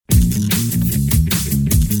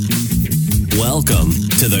Welcome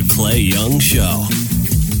to the Clay Young Show.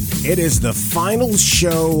 It is the final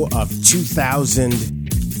show of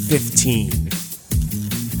 2015.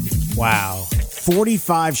 Wow.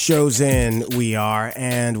 45 shows in we are,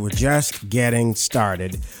 and we're just getting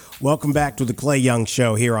started. Welcome back to the Clay Young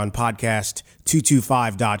Show here on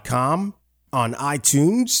podcast225.com, on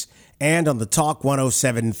iTunes, and on the Talk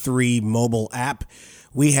 107.3 mobile app.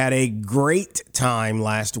 We had a great time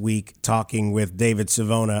last week talking with David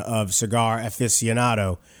Savona of Cigar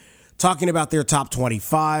Aficionado, talking about their top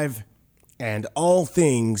 25 and all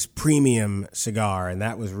things premium cigar, and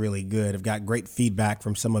that was really good. I've got great feedback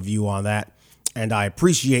from some of you on that, and I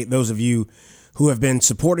appreciate those of you who have been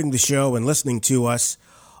supporting the show and listening to us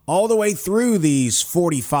all the way through these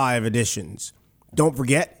 45 editions. Don't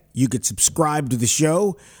forget, you could subscribe to the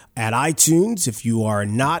show at iTunes. If you are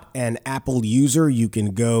not an Apple user, you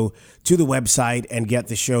can go to the website and get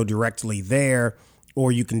the show directly there,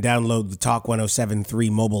 or you can download the Talk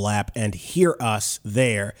 107.3 mobile app and hear us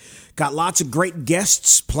there. Got lots of great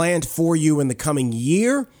guests planned for you in the coming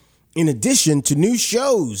year. In addition to new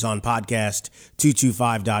shows on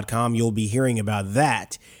podcast225.com, you'll be hearing about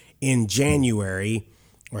that in January,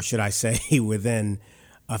 or should I say within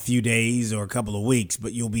a few days or a couple of weeks,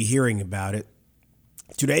 but you'll be hearing about it.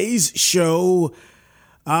 Today's show,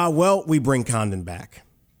 we bring Condon back.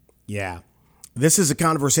 Yeah. This is a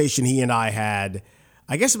conversation he and I had,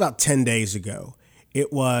 I guess, about 10 days ago.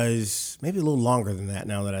 It was maybe a little longer than that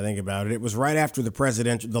now that I think about it. It was right after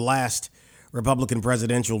the last Republican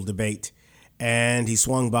presidential debate, and he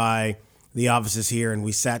swung by the offices here, and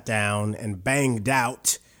we sat down and banged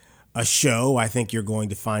out a show. I think you're going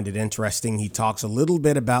to find it interesting. He talks a little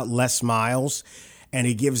bit about Les Miles, and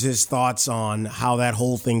he gives his thoughts on how that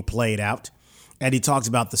whole thing played out. And he talks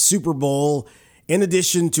about the Super Bowl in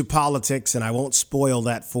addition to politics, and I won't spoil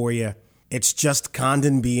that for you. It's just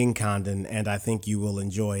Condon being Condon, and I think you will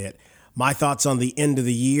enjoy it. My thoughts on the end of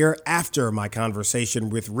the year after my conversation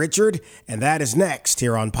with Richard, and that is next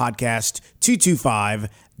here on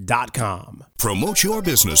podcast225.com. Promote your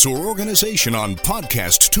business or organization on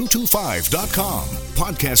podcast225.com.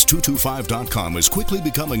 Podcast225.com is quickly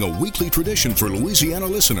becoming a weekly tradition for Louisiana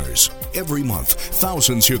listeners. Every month,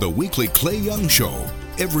 thousands hear the weekly Clay Young Show.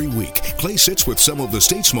 Every week, Clay sits with some of the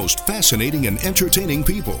state's most fascinating and entertaining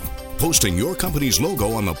people. Posting your company's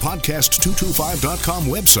logo on the podcast225.com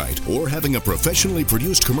website or having a professionally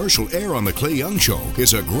produced commercial air on the Clay Young Show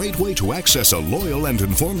is a great way to access a loyal and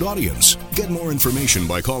informed audience. Get more information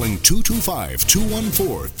by calling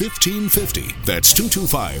 225-214-1550. That's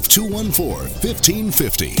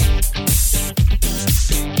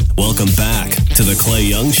 225-214-1550. Welcome back to the Clay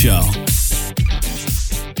Young Show.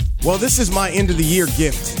 Well, this is my end of the year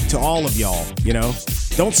gift to all of y'all, you know.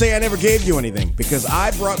 Don't say I never gave you anything, because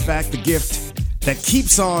I brought back the gift that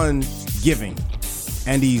keeps on giving.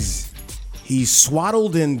 And he's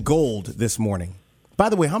swaddled in gold this morning. By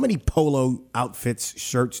the way, how many polo outfits,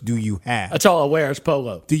 shirts do you have? That's all I wear is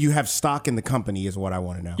polo. Do you have stock in the company is what I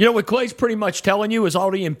want to know. You know what Clay's pretty much telling you is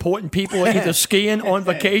all the important people are either skiing, on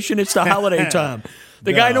vacation. It's the holiday time.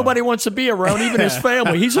 The guy nobody wants to be around, even his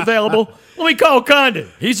family. He's available. Let me call Condon.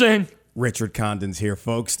 He's in. Richard Condon's here,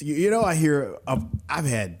 folks. You know, I've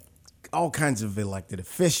had all kinds of elected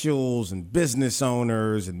officials and business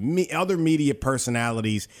owners and other media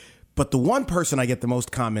personalities, but the one person I get the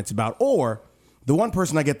most comments about, or the one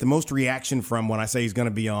person I get the most reaction from when I say he's going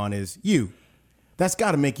to be on, is you. That's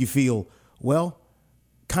got to make you feel, well,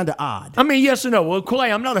 kind of odd. I mean, yes and no. Well,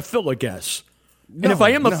 Clay, I'm not a filler guest. And if I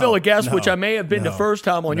am a filler guest, which I may have been the first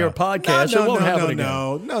time on your podcast, it won't happen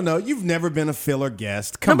again. No. You've never been a filler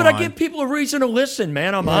guest. Come on. I give people a reason to listen,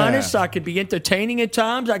 man. I'm honest. I can be entertaining at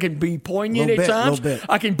times. I can be poignant at times.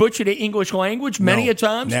 I can butcher the English language many a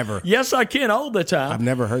times. Never. Yes, I can all the time. I've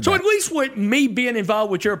never heard that. So at least with me being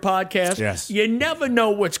involved with your podcast, you never know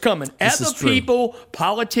what's coming. Other people,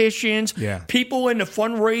 politicians, people in the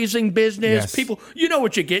fundraising business, people, you know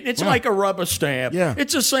what you're getting. It's like a rubber stamp.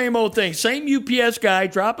 It's the same old thing. Same UPS guy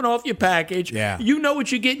dropping off your package. You know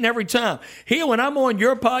what you're getting every time. Here, when I'm on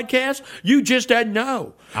your podcast, you just don't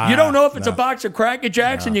know. You don't know if it's a box of Cracker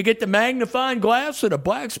Jacks and you get the magnifying glass or the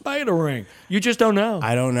black spider ring. You just don't know.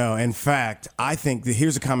 I don't know. In fact, I think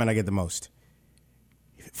here's a comment I get the most.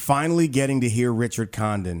 Finally getting to hear Richard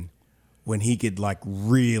Condon when he could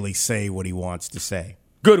really say what he wants to say.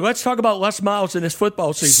 Good. Let's talk about Les Miles in this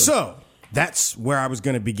football season. So, that's where I was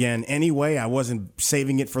going to begin anyway. I wasn't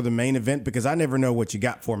saving it for the main event because I never know what you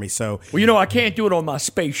got for me. So, well, I can't do it on my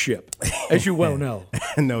spaceship, as you well know.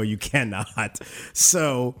 No, you cannot.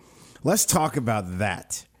 So, let's talk about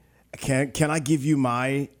that. Can I give you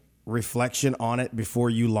my reflection on it before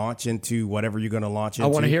you launch into whatever you're going to launch into? I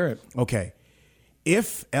want to hear it. Okay.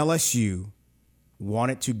 If LSU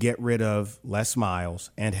wanted to get rid of Les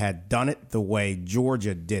Miles and had done it the way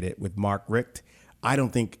Georgia did it with Mark Richt, I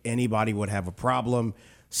don't think anybody would have a problem.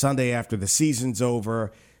 Sunday after the season's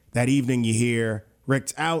over, that evening you hear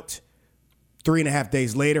Richt's out. 3.5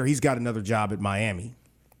 days later, he's got another job at Miami.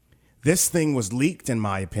 This thing was leaked, in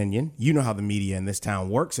my opinion. You know how the media in this town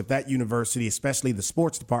works. If that university, especially the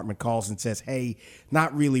sports department, calls and says, hey,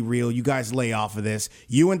 not really real, you guys lay off of this.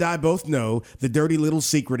 You and I both know the dirty little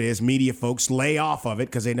secret is media folks lay off of it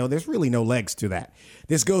because they know there's really no legs to that.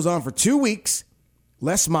 This goes on for 2 weeks.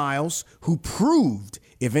 Les Miles, who proved,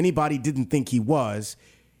 if anybody didn't think he was,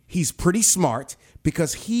 he's pretty smart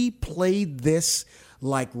because he played this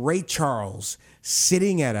like Ray Charles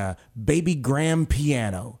sitting at a baby grand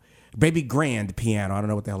piano. Baby grand piano. I don't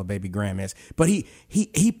know what the hell a baby grand is. But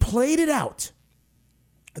he played it out.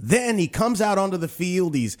 Then he comes out onto the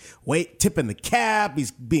field. He's tipping the cap.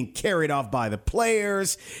 He's being carried off by the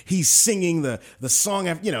players. He's singing the song.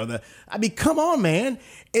 Come on, man.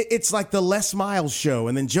 It's like the Les Miles show.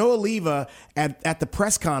 And then Joe Alleva at the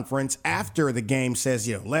press conference after the game says,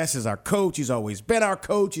 Les is our coach. He's always been our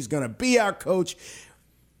coach. He's going to be our coach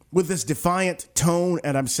with this defiant tone.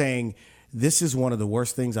 And I'm saying, this is one of the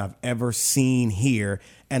worst things I've ever seen here.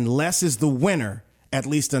 And Les is the winner, at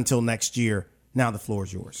least until next year. Now the floor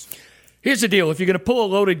is yours. Here's the deal. If you're going to pull a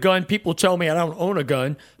loaded gun, people tell me I don't own a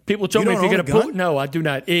gun. People tell me if you're going to pull... No, I do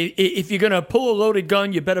not. If you're going to pull a loaded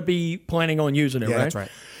gun, you better be planning on using it, right? That's right.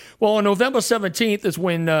 Well, on November 17th is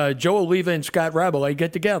when Joe Alleva and Scott Rabelais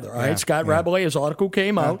get together, right? Scott Rabelais, his article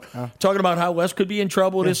came out talking about how Les could be in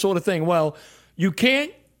trouble, this sort of thing. Well, you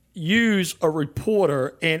can't use a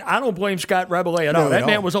reporter, and I don't blame Scott Rabelais at all. That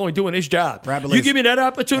man was only doing his job. Rabelais, you give me that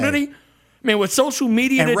opportunity, I mean, with social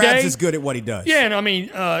media and today. Rabs is good at what he does. Yeah, and I mean,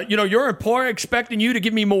 your employer expecting you to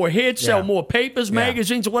give me more hits, sell more papers,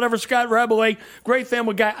 magazines, or whatever. Scott Rabelais, great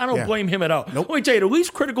family guy. I don't blame him at all. Nope. Let me tell you, the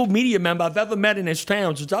least critical media member I've ever met in this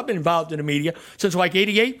town since I've been involved in the media, since like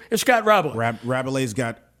 88, is Scott Rabelais. Rabelais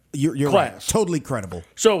got... You're right. Totally credible.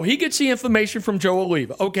 So he gets the information from Joe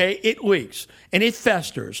Alleva. Okay, it leaks, and it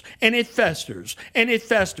festers, and it festers, and it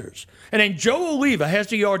festers. And then Joe Alleva has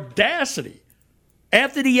the audacity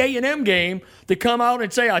after the A&M game to come out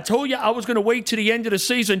and say, I told you I was going to wait to the end of the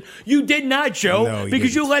season. You did not, Joe,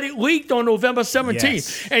 because you let it leak on November 17th.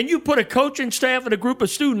 Yes. And you put a coaching staff and a group of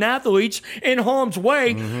student athletes in harm's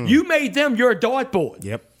way. Mm-hmm. You made them your dartboard.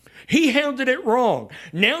 Yep. He handled it wrong.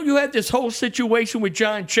 Now you have this whole situation with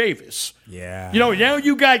John Chavis. Yeah. Now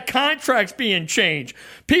you got contracts being changed.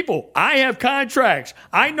 People, I have contracts.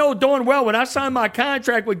 I know darn well when I signed my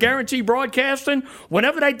contract with Guarantee Broadcasting,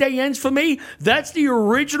 whenever that day ends for me, that's the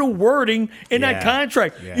original wording in that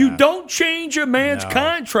contract. Yeah. You don't change a man's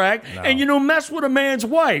contract and you don't mess with a man's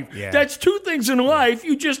wife. Yeah. That's two things in life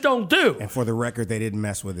you just don't do. And for the record, they didn't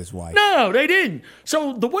mess with his wife. No, they didn't.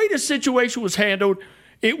 So the way the situation was handled,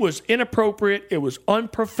 it was inappropriate. It was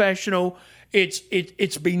unprofessional.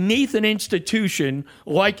 It's beneath an institution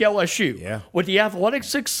like LSU. Yeah. With the athletic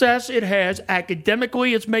success it has,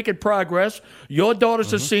 academically it's making progress. Your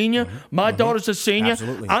daughter's a senior. My daughter's a senior.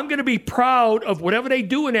 Absolutely. I'm going to be proud of whatever they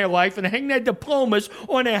do in their life and hang their diplomas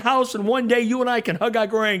on their house, and one day you and I can hug our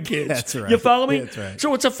grandkids. That's right. You follow me? That's right.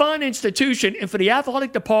 So it's a fine institution, and for the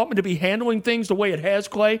athletic department to be handling things the way it has,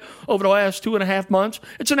 Clay, over the last 2.5 months,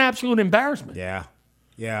 it's an absolute embarrassment. Yeah.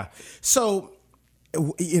 Yeah. So,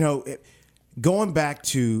 going back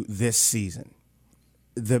to this season,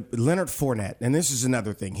 the Leonard Fournette, and this is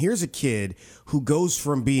another thing. Here's a kid who goes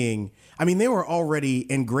from being, they were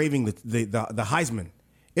already engraving the Heisman.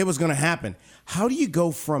 It was going to happen. How do you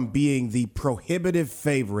go from being the prohibitive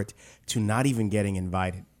favorite to not even getting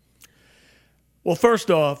invited? Well,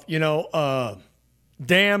 first off, damn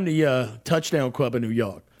the Touchdown Club in New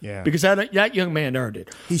York. Yeah. Because that young man earned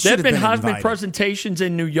it. There have been Heisman presentations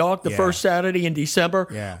in New York the first Saturday in December.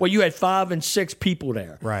 Yeah. Well, you had 5 and 6 people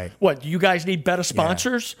there. Right. What, do you guys need better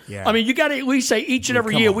sponsors? Yeah. You got to at least say each and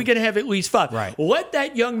every year we're going to have at least 5. Right. Let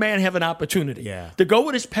that young man have an opportunity to go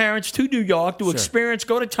with his parents to New York, to experience,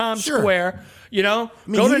 go to Times Square, go to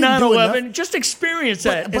 9/11, just experience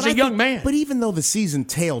that as a young man. But even though the season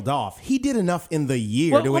tailed off, he did enough in the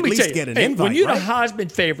year to at least get an invite. When you're the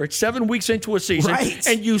Heisman favorite 7 weeks into a season,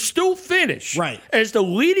 and you still finish as the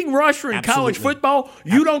leading rusher in college football,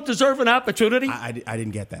 you don't deserve an opportunity? I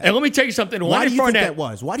didn't get that. And let me tell you something. Why do you think that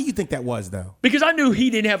was? Why do you think that was, though? Because I knew he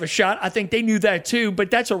didn't have a shot. I think they knew that, too, but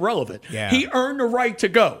that's irrelevant. Yeah. He earned the right to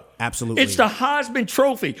go. Absolutely. It's the Heisman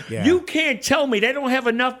Trophy. Yeah. You can't tell me they don't have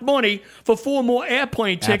enough money for 4 more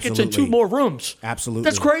airplane tickets and 2 more rooms. Absolutely.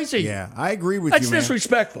 That's crazy. Yeah, I agree with you, man. That's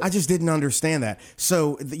disrespectful. I just didn't understand that.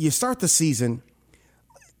 So you start the season.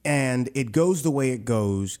 and it goes the way it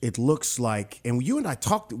goes, it looks like, and you and I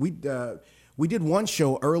talked, we did one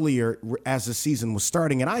show earlier as the season was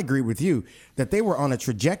starting, and I agree with you that they were on a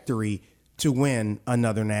trajectory to win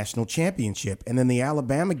another national championship. And then the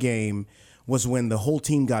Alabama game was when the whole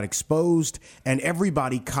team got exposed, and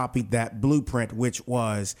everybody copied that blueprint, which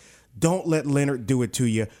was don't let Leonard do it to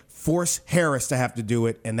you. Force Harris to have to do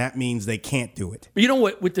it, and that means they can't do it. But you know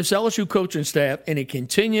what? With this LSU coaching staff, and it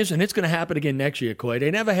continues, and it's going to happen again next year, Clay,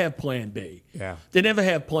 they never have plan B. Yeah. They never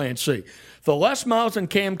have plan C. For Les Miles and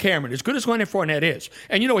Cam Cameron, as good as Leonard Fournette is,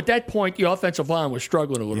 and, at that point, the offensive line was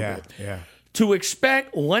struggling a little bit. Yeah. To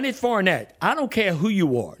expect Leonard Fournette, I don't care who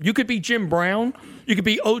you are. You could be Jim Brown. You could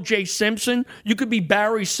be O.J. Simpson. You could be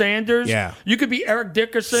Barry Sanders. Yeah. You could be Eric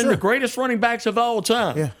Dickerson, the greatest running backs of all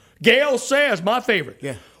time. Yeah. Gale Sayers, my favorite.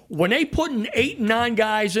 Yeah. When they putting 8 and 9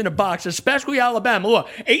 guys in a box, especially Alabama, look,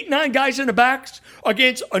 8 and 9 guys in the box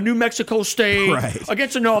against a New Mexico State,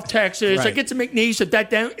 against a North Texas, against a McNeese, if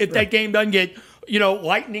that game doesn't get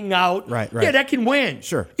lightning out. Right. Yeah, that can win.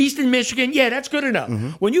 Sure. Eastern Michigan, yeah, that's good enough. Mm-hmm.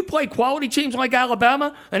 When you play quality teams like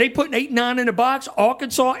Alabama and they put 8-9 in the box,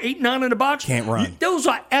 Arkansas 8-9 in the box, can't run. Those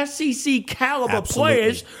are SEC caliber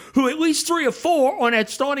players who at least 3 or 4 on that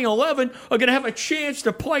starting 11 are going to have a chance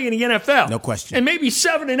to play in the NFL. No question. And maybe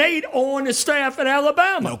 7 and 8 on the staff at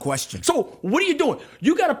Alabama. No question. So what are you doing?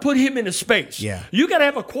 You got to put him into space. Yeah. You got to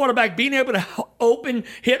have a quarterback being able to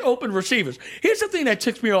hit open receivers. Here's the thing that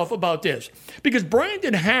ticks me off about this. Because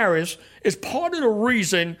Brandon Harris is part of the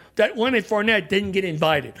reason that Leonard Fournette didn't get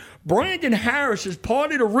invited. Brandon Harris is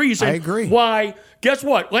part of the reason why, guess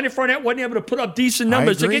what? Leonard Fournette wasn't able to put up decent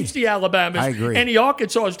numbers against the Alabamas and the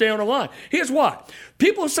Arkansas down the line. Here's why.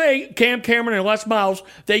 People say Cam Cameron and Les Miles,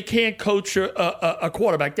 they can't coach a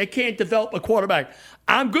quarterback. They can't develop a quarterback.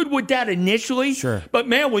 I'm good with that initially. Sure. But,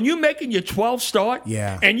 man, when you're making your 12th start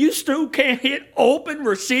and you still can't hit open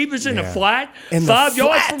receivers in the flat, 5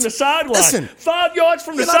 yards from the sideline. Listen, 5 yards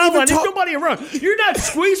from the sideline. There's nobody around. You're not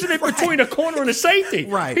squeezing it between a corner and a safety.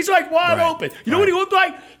 Right. He's like wide open. You know what he looked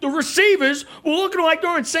like? The receivers were looking like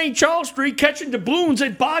they're in St. Charles Street catching doubloons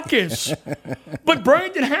at Bacchus. But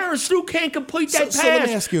Brandon Harris still can't complete that pass. So let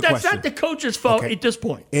me ask you a question. That's not the coach's fault at this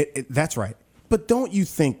point. That's right. But don't you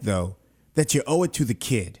think, though, that you owe it to the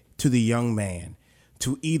kid, to the young man,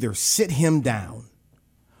 to either sit him down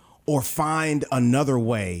or find another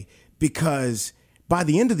way? Because by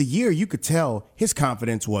the end of the year, you could tell his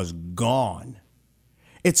confidence was gone.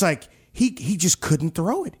 It's like he just couldn't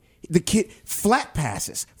throw it. The kid, flat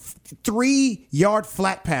passes, 3-yard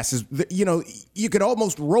flat passes. You could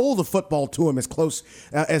almost roll the football to him as close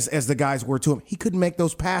as the guys were to him. He couldn't make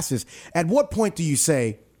those passes. At what point do you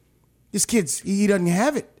say, this he doesn't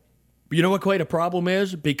have it? You know what, Clay, the problem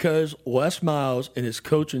is? Because Les Miles and his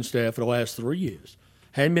coaching staff for the last 3 years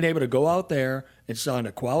hadn't been able to go out there and sign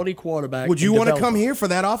a quality quarterback. Would you want to come here for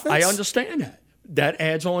that offense? I understand that. That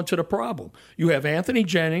adds on to the problem. You have Anthony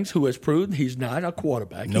Jennings, who has proven he's not a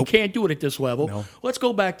quarterback. Nope. He can't do it at this level. No. Let's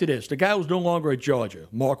go back to this. The guy who's no longer at Georgia,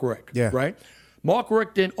 Mark Richt, right? Mark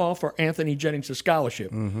Richt didn't offer Anthony Jennings a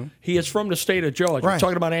scholarship. Mm-hmm. He is from the state of Georgia. Right. I'm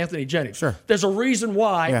talking about Anthony Jennings. Sure. There's a reason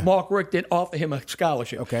why Mark Richt didn't offer him a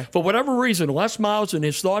scholarship. Okay. For whatever reason, Les Miles in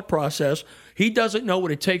his thought process, he doesn't know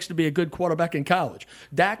what it takes to be a good quarterback in college.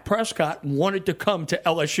 Dak Prescott wanted to come to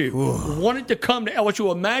LSU. Wanted to come to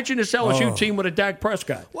LSU. Imagine this LSU team with a Dak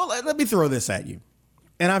Prescott. Well, let me throw this at you.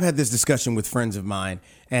 And I've had this discussion with friends of mine,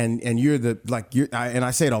 and you're and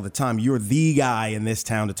I say it all the time, you're the guy in this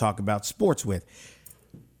town to talk about sports with.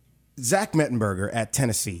 Zach Mettenberger at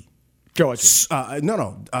Tennessee. Georgia. Zach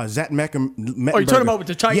Mettenberger. Oh, you're talking about with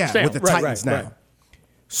the Titans now. Yeah, with the Titans now. Right.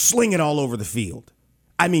 Sling it all over the field.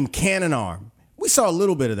 I mean, cannon arm. We saw a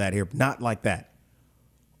little bit of that here, but not like that.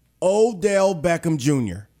 Odell Beckham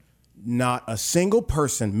Jr., not a single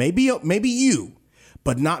person, maybe you,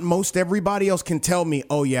 but not most everybody else can tell me,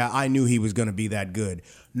 oh, yeah, I knew he was going to be that good.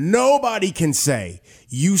 Nobody can say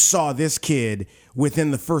you saw this kid within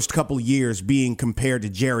the first couple of years being compared to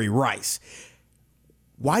Jerry Rice.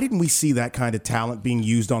 Why didn't we see that kind of talent being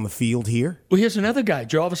used on the field here? Well, here's another guy,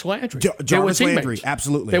 Jarvis Landry. Jarvis Landry,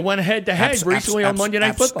 absolutely. They went head-to-head recently on Monday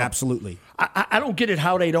Night Football. Absolutely. I don't get it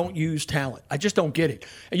how they don't use talent. I just don't get it.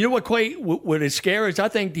 And you know what, Clay, what is scary is I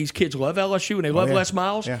think these kids love LSU and they love Les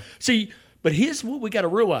Miles. Yeah. See, but here's what we got to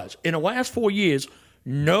realize. In the last 4 years,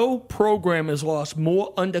 no program has lost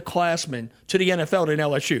more underclassmen to the NFL than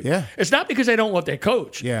LSU. Yeah. It's not because they don't love their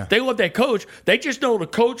coach. Yeah. They love their coach. They just know the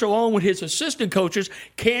coach, along with his assistant coaches,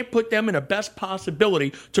 can't put them in the best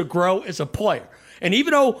possibility to grow as a player. And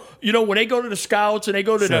even though, when they go to the scouts and they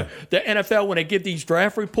go to the NFL, when they give these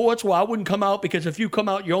draft reports, well, I wouldn't come out because if you come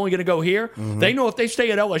out, you're only going to go here. Mm-hmm. They know if they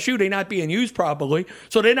stay at LSU, they're not being used properly,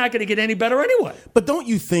 so they're not going to get any better anyway. But don't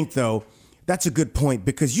you think, though, that's a good point,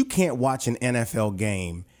 because you can't watch an NFL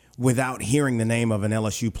game without hearing the name of an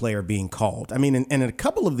LSU player being called. I mean, and in a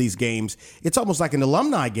couple of these games, it's almost like an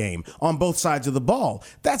alumni game on both sides of the ball.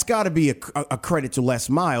 That's got to be a credit to Les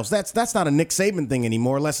Miles. That's not a Nick Saban thing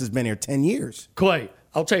anymore. Les has been here 10 years. Clay,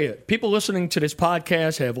 I'll tell you, people listening to this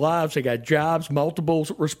podcast have lives. They got jobs, multiple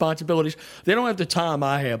responsibilities. They don't have the time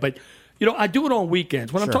I have. But, I do it on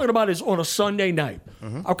weekends. What I'm talking about is on a Sunday night.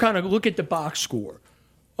 Mm-hmm. I'll kind of look at the box score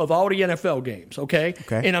of all the NFL games, okay?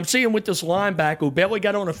 And I'm seeing with this linebacker who barely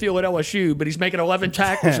got on the field at LSU, but he's making 11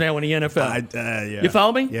 tackles now in the NFL. Yeah. You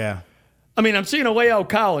follow me? Yeah. I mean, I'm seeing Aleo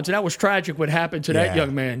Collins, and that was tragic what happened to that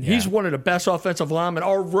young man. Yeah. He's one of the best offensive linemen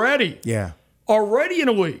already. Yeah. Already in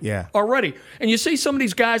the league. Yeah. Already. And you see some of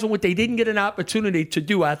these guys and what they didn't get an opportunity to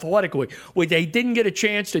do athletically, what they didn't get a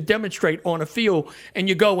chance to demonstrate on a field, and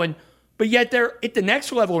you're going, but yet they're at the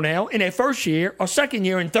next level now in their first year or second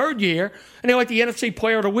year and third year, and they're like the NFC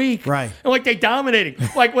Player of the Week. Right. And like they dominating.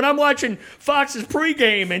 Like when I'm watching Fox's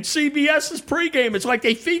pregame and CBS's pregame, it's like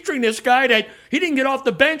they featuring this guy that he didn't get off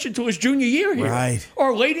the bench until his junior year here. Right.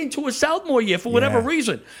 Or late into his sophomore year for whatever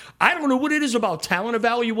reason. I don't know what it is about talent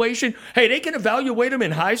evaluation. Hey, they can evaluate them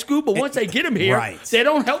in high school, but once they get them here, they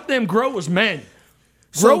don't help them grow as men.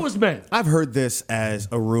 Grow as men. I've heard this as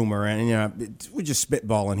a rumor, and we're just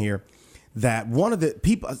spitballing here, that one of the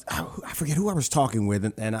people, I forget who I was talking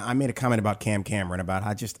with, and I made a comment about Cam Cameron, about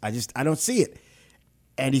I don't see it.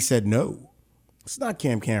 And he said, no, it's not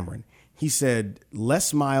Cam Cameron. He said,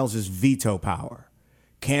 Les Miles is veto power.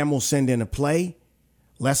 Cam will send in a play.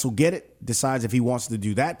 Les will get it, decides if he wants to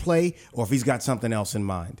do that play or if he's got something else in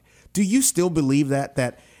mind. Do you still believe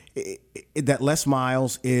that Les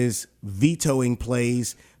Miles is vetoing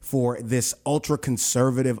plays for this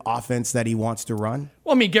ultra-conservative offense that he wants to run?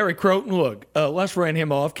 Well, I mean, Gary Croton, look, Les ran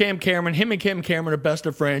him off. Him and Cam Cameron are best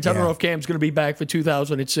of friends. I don't know if Cam's going to be back for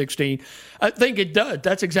 2016. I think it does.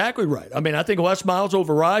 That's exactly right. I mean, I think Les Miles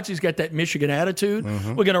overrides. He's got that Michigan attitude.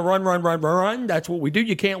 Mm-hmm. We're going to run. That's what we do.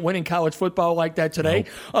 You can't win in college football like that today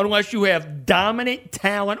unless you have dominant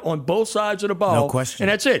talent on both sides of the ball. No question.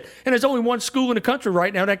 And that's it. And there's only one school in the country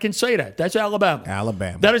right now that can say that. That's Alabama.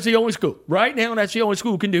 That is the only school. Right now, that's the only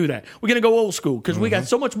school who can do that. We're going to go old school because we got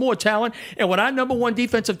so much more talent. And when our number one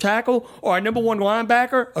defensive tackle or our number one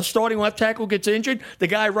linebacker, a starting left tackle, gets injured, the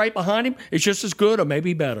guy right behind him is just as good or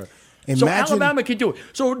maybe better. So Alabama can do it.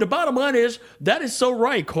 So the bottom line is, that is so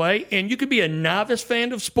right, Clay. And you could be a novice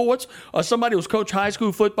fan of sports or somebody who's coached high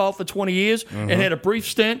school football for 20 years and had a brief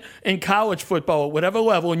stint in college football at whatever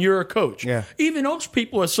level, and you're a coach. Yeah. Even those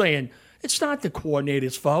people are saying, it's not the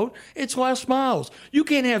coordinator's fault. It's Les Miles. You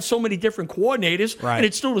can't have so many different coordinators and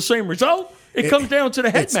it's still the same result. It comes down to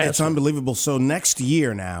the headmaster. It's unbelievable. So next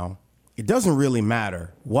year now, it doesn't really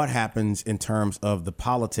matter what happens in terms of the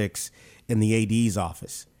politics in the AD's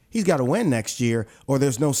office. He's got to win next year or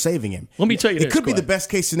there's no saving him. Let me tell you this, it could be the best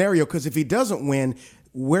case scenario, because if he doesn't win,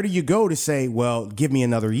 where do you go to say, well, give me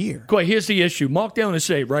another year? Clay, here's the issue. Mark down the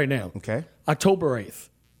date right now. Okay. October 8th.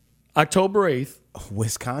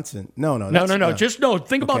 Wisconsin. No. Just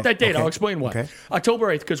think about that date. I'll explain why. Okay. October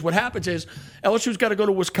 8th, because what happens is LSU's got to go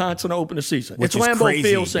to Wisconsin to open the season. Which it's is Lambeau crazy.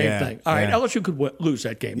 Field, same thing. All right, LSU could lose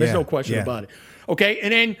that game. There's no question about it. Okay,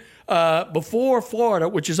 and then before Florida,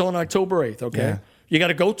 which is on October 8th, okay, you got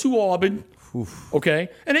to go to Auburn. Okay,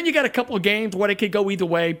 and then you got a couple of games where it could go either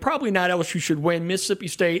way. Probably not LSU should win, Mississippi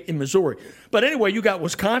State and Missouri. But anyway, you got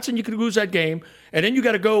Wisconsin, you could lose that game, and then you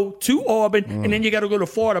got to go to Auburn, and then you got to go to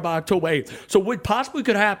Florida by October 8th. So what possibly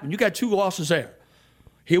could happen, you got 2 losses there.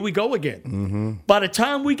 Here we go again. Mm-hmm. By the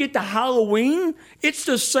time we get to Halloween, it's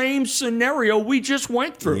the same scenario we just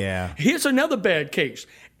went through. Yeah. Here's another bad case.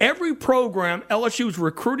 Every program LSU is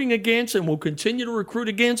recruiting against and will continue to recruit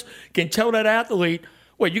against can tell that athlete,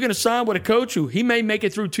 well, you're going to sign with a coach who he may make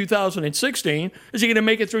it through 2016. Is he going to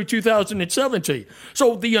make it through 2017?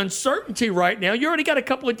 So the uncertainty right now, you already got a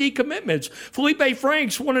couple of decommitments. Felipe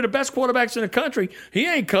Franks, one of the best quarterbacks in the country, he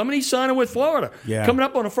ain't coming. He's signing with Florida. Yeah. Coming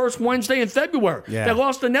up on the first Wednesday in February. Yeah. They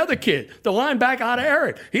lost another kid, the linebacker out of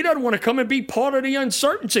Eric. He doesn't want to come and be part of the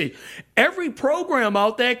uncertainty. Every program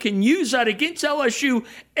out there can use that against LSU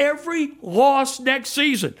every loss next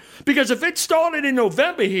season. Because if it started in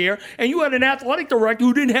November here and you had an athletic director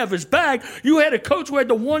who didn't have his back, you had a coach who had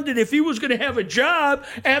to wonder if he was going to have a job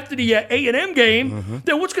after the A&M game,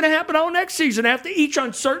 then what's going to happen all next season after each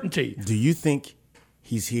uncertainty? Do you think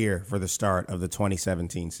he's here for the start of the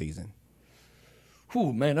 2017 season?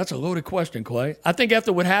 Whew, man, that's a loaded question, Clay. I think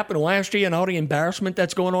after what happened last year and all the embarrassment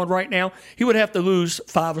that's going on right now, he would have to lose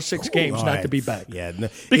 5 or 6 games not to be back. Yeah,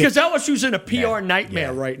 because LSU's in a PR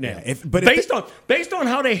nightmare right now. Based on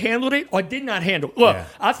how they handled it or did not handle it. Look,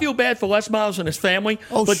 I feel bad for Les Miles and his family,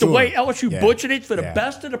 but the way LSU butchered it for the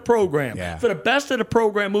best of the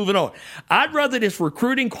program, moving on. I'd rather this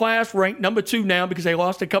recruiting class ranked number 2 now because they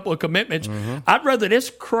lost a couple of commitments. I'd rather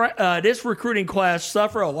this recruiting class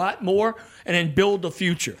suffer a lot more and then build the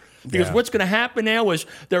future. Because what's going to happen now is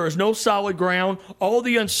there is no solid ground. All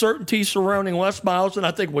the uncertainty surrounding Les Miles, and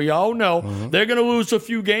I think we all know they're going to lose a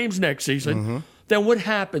few games next season. Then what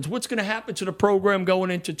happens? What's going to happen to the program going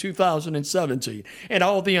into 2017 and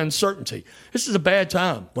all the uncertainty? This is a bad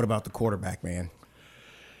time. What about the quarterback, man?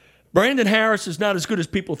 Brandon Harris is not as good as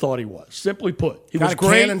people thought he was. Simply put, he was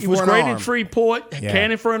great. He was great in Freeport,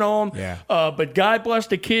 cannon for an arm. But God bless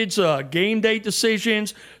the kid's game day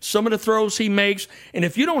decisions, some of the throws he makes. And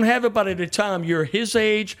if you don't have it by the time you're his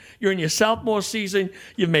age, you're in your sophomore season,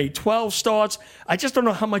 you've made 12 starts, I just don't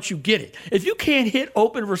know how much you get it. If you can't hit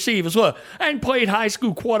open receivers, look, I hadn't played high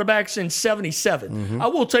school quarterback since 77. I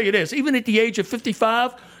will tell you this, even at the age of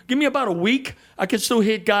 55, give me about a week, I can still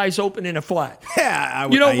hit guys open in a flat.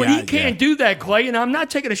 When he can't do that, Clay, and I'm not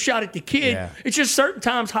taking a shot at the kid. It's just certain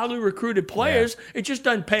times highly recruited players, it just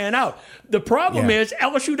doesn't pan out. The problem is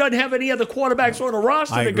LSU doesn't have any other quarterbacks on the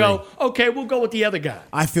roster to go, okay, we'll go with the other guy.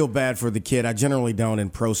 I feel bad for the kid. I generally don't in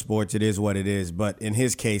pro sports. It is what it is. But in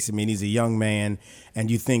his case, I mean, he's a young man, and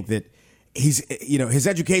you think that his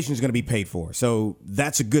education is going to be paid for. So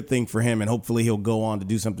that's a good thing for him, and hopefully he'll go on to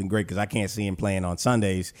do something great because I can't see him playing on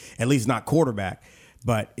Sundays, at least not quarterback.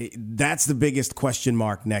 But that's the biggest question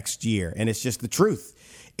mark next year, and it's just the truth.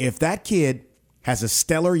 If that kid has a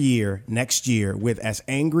stellar year next year with as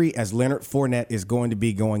angry as Leonard Fournette is going to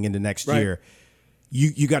be going into next year,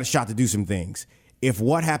 you got a shot to do some things. If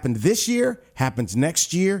what happened this year happens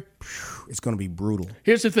next year, it's going to be brutal.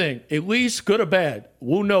 Here's the thing. At least, good or bad,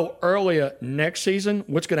 we'll know earlier next season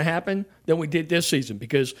what's going to happen than we did this season.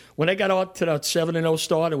 Because when they got out to that 7-0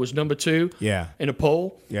 start, it was number 2 in the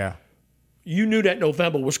poll. You knew that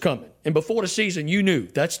November was coming. And before the season, you knew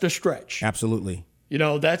that's the stretch. Absolutely.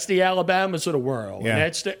 That's the Alabamas of the world. And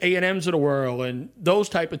that's the A&Ms of the world and those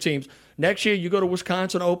type of teams. Next year, you go to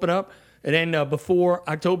Wisconsin to open up. And then before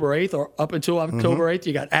October 8th or up until October 8th,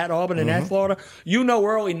 you got at Auburn and at Florida. You know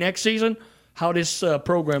early next season how this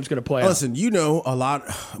program's going to play out. Listen, you know a lot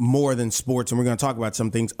more than sports, and we're going to talk about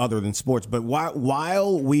some things other than sports. But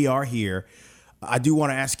while we are here, I do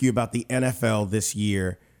want to ask you about the NFL this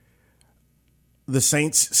year. The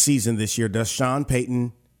Saints season this year, does Sean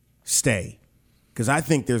Payton stay? Because I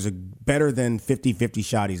think there's a better than 50-50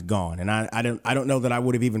 shot he's gone. And I don't know that I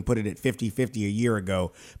would have even put it at 50-50 a year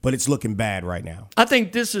ago, but it's looking bad right now. I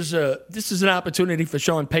think this is an opportunity for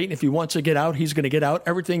Sean Payton. If he wants to get out, he's going to get out.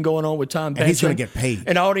 Everything going on with Tom Benson. And he's going to get paid.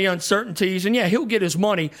 And all the uncertainties. And, he'll get his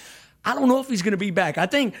money. I don't know if he's going to be back. I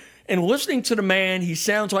think, and listening to the man, he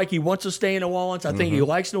sounds like he wants to stay in New Orleans. I think he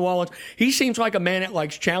likes New Orleans. He seems like a man that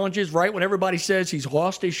likes challenges, right? When everybody says he's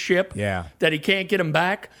lost his ship, that he can't get him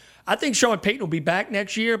back. I think Sean Payton will be back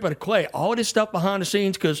next year, but Clay, all this stuff behind the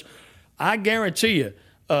scenes, because I guarantee you,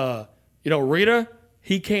 Rita,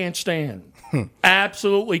 he can't stand.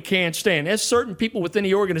 Absolutely can't stand. There's certain people within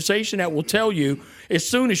the organization that will tell you as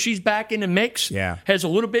soon as she's back in the mix, has a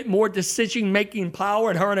little bit more decision-making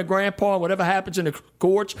power, and her and her grandpa, whatever happens in the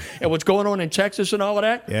courts and what's going on in Texas and all of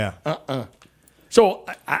that. So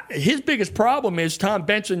his biggest problem is Tom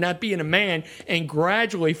Benson not being a man and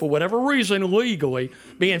gradually, for whatever reason, legally,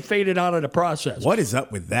 being faded out of the process. What is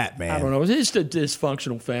up with that, man? I don't know. It's a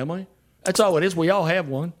dysfunctional family. That's all it is. We all have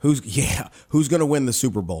one. Who's going to win the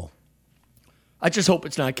Super Bowl? I just hope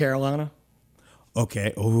it's not Carolina.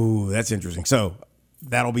 Okay. Oh, that's interesting. So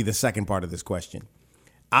that'll be the second part of this question.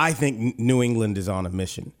 I think New England is on a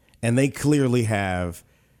mission, and they clearly have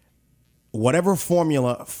whatever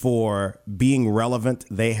formula for being relevant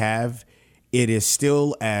they have. It is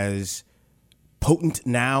still as potent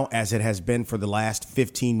now as it has been for the last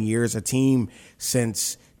 15 years. A team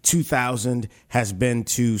since 2000 has been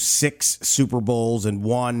to 6 Super Bowls and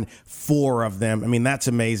won 4 of them. I mean, that's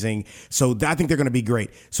amazing. So I think they're going to be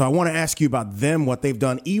great. So I want to ask you about them, what they've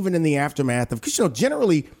done, even in the aftermath of, because,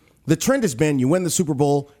 generally the trend has been you win the Super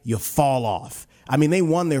Bowl, you fall off. I mean, they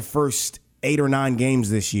won their first 8 or 9 games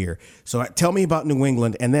this year. So tell me about New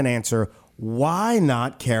England and then answer, why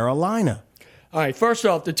not Carolina? All right, first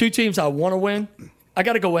off, the 2 teams I want to win, I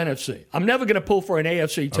got to go NFC. I'm never going to pull for an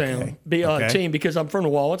AFC team because I'm from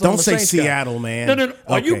New Orleans. Don't say Seattle, man. No.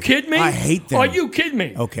 Are you kidding me? I hate them. Are you kidding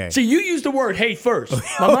me? Okay. See, you use the word hate first.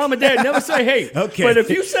 My mom and dad never say hate. Okay. But if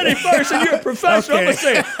you said it first and you're a professional, I'm going to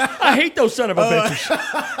say it. I hate those son of a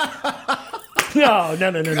bitches. No.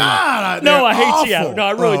 I hate awful. Seattle. No,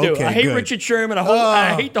 I really do. Okay, I hate good. Richard Sherman.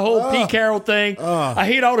 I hate the whole Pete Carroll thing. I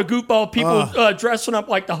hate all the goofball people dressing up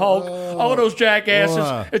like the Hulk. All of those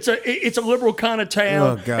jackasses. It's a liberal kind of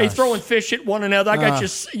town. They throwing fish at one another. I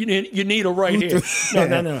got you needle right here.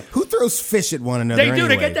 No. Who throws fish at one another? They do. Anyway?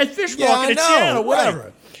 They get that fish market in Seattle, whatever.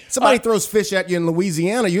 Right. Somebody throws fish at you in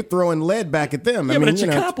Louisiana, you're throwing lead back at them. Yeah, but it's a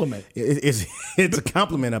compliment. It's a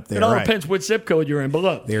compliment up there. It all depends what zip code you're in. But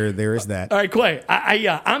look, there is that. All right, Clay.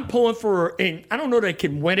 I'm pulling for, and I don't know that they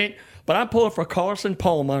can win it, but I'm pulling for Carson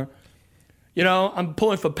Palmer. You know, I'm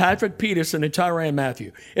pulling for Patrick Peterson and Tyrann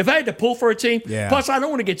Mathieu. If I had to pull for a team, plus I don't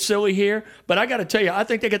want to get silly here, but I got to tell you, I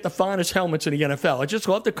think they get the finest helmets in the NFL. I just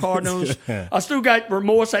love the Cardinals. I still got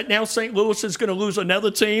remorse that now St. Louis is going to lose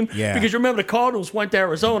another team. Yeah. Because remember, the Cardinals went to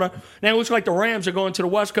Arizona. Now it looks like the Rams are going to the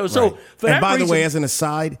West Coast. Right. So, for and that by reason, the way, as an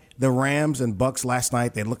aside, the Rams and Bucks last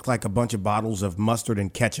night, they looked like a bunch of bottles of mustard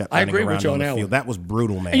and ketchup running agree around with you on on the that field. one. That was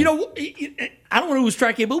brutal, man. And you know, I don't want to lose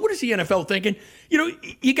track here, but what is the NFL thinking? You know,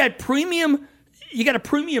 you got a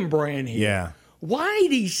premium brand here. Yeah. Why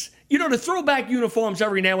these, the throwback uniforms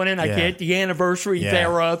every now and then I get, the anniversary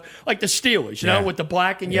thereof, like the Steelers, you know, with the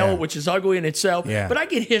black and yellow, which is ugly in itself. Yeah. But I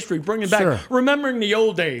get history, bringing back, remembering the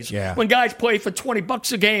old days when guys played for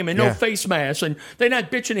 $20 a game and no face masks, and they're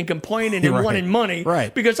not bitching and complaining and wanting money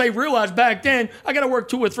because they realized back then, I got to work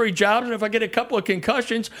 2 or 3 jobs, and if I get a couple of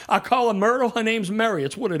concussions, I call her Myrtle. Her name's Mary.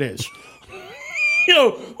 It's what it is.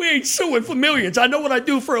 We ain't suing for millions. I know what I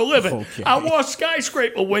do for a living. Okay. I wash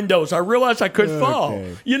skyscraper windows. I realized I could fall.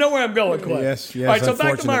 You know where I'm going, Clay. Yes. All right, so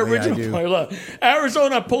back to my original play. Look,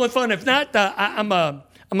 Arizona, I'm pulling fun. If not, I'm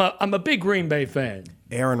a big Green Bay fan.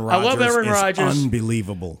 Aaron Rodgers. I love Aaron Rodgers.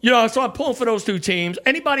 Unbelievable. So I'm pulling for those 2 teams.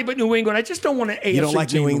 Anybody but New England. I just don't want an AFC. You don't like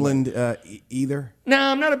team New England either? No,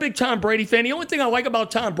 I'm not a big Tom Brady fan. The only thing I like about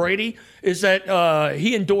Tom Brady is that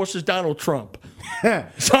he endorses Donald Trump.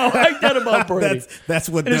 So I like that about Brady. That's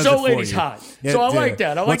what and does his old it for lady's you. hot. Yeah, so I like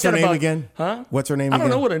that. I like What's that her name about, again? Huh? What's her name I again? don't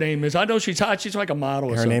know what her name is. I know she's hot. She's like a model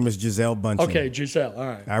or her something. name is Gisele Bundchen. Okay, Gisele. All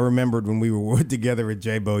right. I remembered when we were together at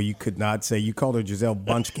J-Bo, you could not say, you called her Gisele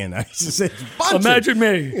Bunchkin. I used to say,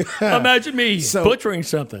 Bunchkin. Imagine me So, butchering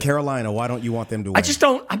something. Carolina, why don't you want them to win? I just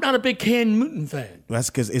don't. I'm not a big Cam Newton fan.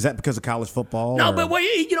 Is that because of college football? No, but wait,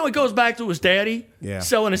 it goes back to his daddy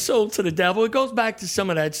selling his soul to the devil. It goes back to some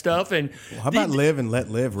of that stuff. And how about live and let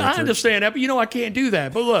live, Richard? I understand that, but I can't do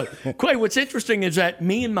that. But look, Clay, what's interesting is that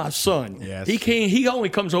me and my son, he only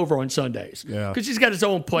comes over on Sundays because he's got his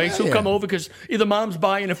own place. He'll come over because either mom's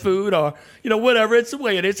buying the food or whatever. It's the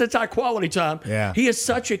way it is. It's our quality time. Yeah. He is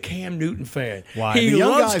such a Cam Newton fan. Why? He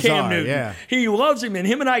loves Cam Newton. Yeah. He loves him, and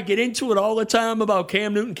him and I get into it all the time about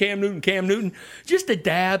Cam Newton. Just the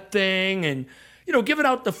dab thing and giving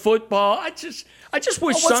out the football. I just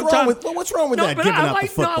wish sometimes. What's wrong with that? Giving out the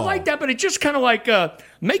football. No, I like that, but it's just kind of like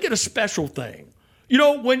make it a special thing.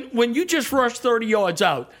 When you just rush 30 yards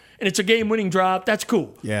out and it's a game-winning drive, that's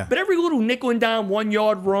cool. Yeah. But every little nickel and dime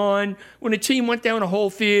 1-yard run, when the team went down the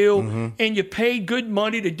whole field and you paid good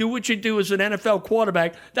money to do what you do as an NFL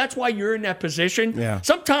quarterback, that's why you're in that position. Yeah.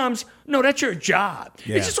 Sometimes, no, that's your job.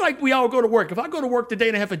 Yeah. It's just like we all go to work. If I go to work today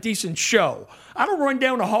and I have a decent show, I don't run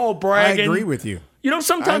down the hall bragging. I agree with you.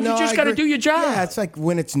 Sometimes you just got to do your job. Yeah, it's like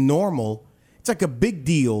when it's normal, it's like a big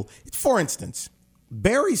deal. For instance,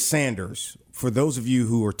 Barry Sanders, for those of you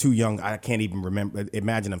who are too young, I can't even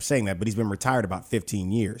imagine I'm saying that, but he's been retired about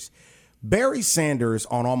 15 years. Barry Sanders,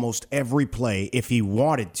 on almost every play, if he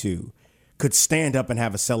wanted to, could stand up and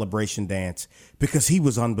have a celebration dance because he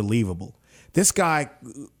was unbelievable. This guy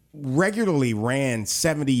regularly ran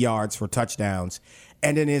 70 yards for touchdowns,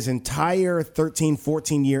 and in his entire 13,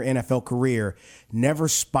 14-year NFL career, never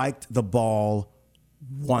spiked the ball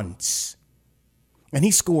once. And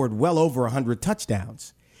he scored well over 100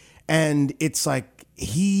 touchdowns. And it's like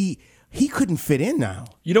he couldn't fit in now.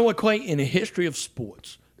 You know what, Clay? In the history of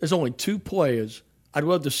sports, there's only 2 players I'd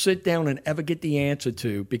love to sit down and ever get the answer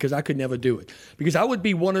to because I could never do it. Because I would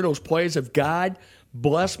be one of those players, if God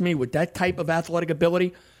blessed me with that type of athletic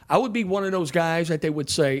ability, I would be one of those guys that they would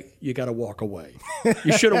say, you got to walk away.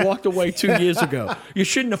 You should have walked away 2 years ago. You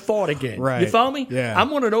shouldn't have fought again. Right. You follow me? Yeah. I'm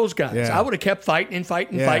one of those guys. Yeah. I would have kept fighting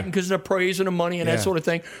because of the praise and the money and that sort of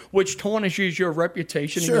thing, which tarnishes your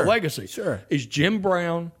reputation and your legacy. Sure. Is Jim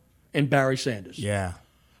Brown and Barry Sanders. Yeah.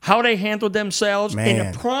 How they handled themselves in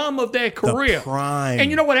the prime of their career. The prime. And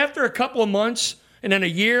you know what? After a couple of months and then a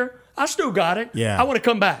year, I still got it. Yeah. I want to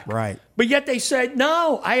come back. Right. But yet they said,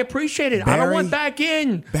 no, I appreciate it. I don't want back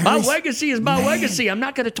in. My legacy is my legacy. I'm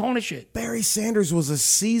not going to tarnish it. Barry Sanders was a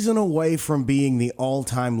season away from being the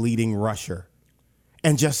all-time leading rusher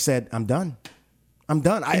and just said, I'm done. I'm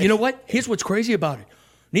done. And you know what? Here's what's crazy about it.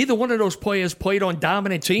 Neither one of those players played on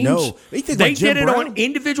dominant teams. No. They did it on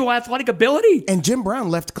individual athletic ability. And Jim Brown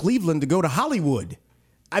left Cleveland to go to Hollywood.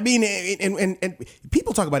 I mean, and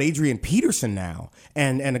people talk about Adrian Peterson now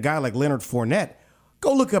and a guy like Leonard Fournette.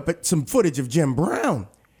 Go look up at some footage of Jim Brown.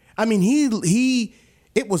 I mean,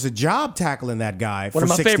 it was a job tackling that guy for 60 minutes.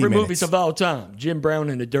 One of my favorite movies of all time, Jim Brown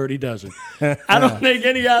and the Dirty Dozen. I don't think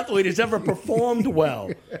any athlete has ever performed well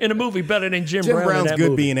in a movie better than Jim Brown. Jim Brown's in that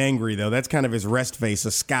good movie. being angry, though. That's kind of his rest face,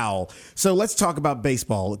 a scowl. So let's talk about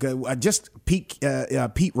baseball. Just Pete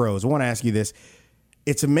Rose, I want to ask you this.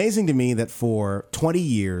 It's amazing to me that for 20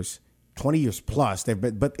 years plus,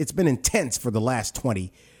 but it's been intense for the last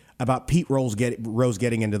 20 about Pete Rose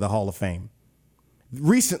getting into the Hall of Fame.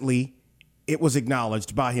 Recently, it was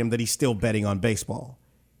acknowledged by him that he's still betting on baseball.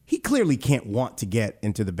 He clearly can't want to get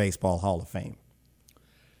into the Baseball Hall of Fame.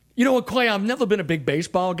 You know what, Clay? I've never been a big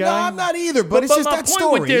baseball guy. No, I'm not either, but it's just that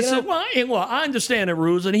story. With this, well, I understand the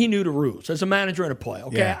rules, and he knew the rules as a manager and a player.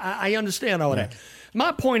 Okay, yeah. I understand all that.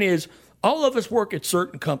 My point is, all of us work at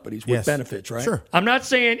certain companies with benefits, right? Sure. I'm not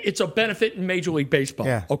saying it's a benefit in Major League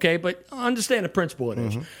Baseball, okay? But I understand the principle it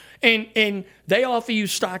is. And they offer you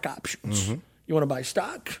stock options. You want to buy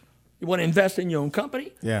stock? You want to invest in your own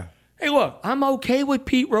company? Yeah. Hey, look, I'm okay with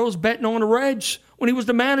Pete Rose betting on the Reds when he was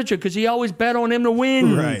the manager because he always bet on them to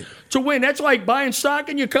win. Right. To win. That's like buying stock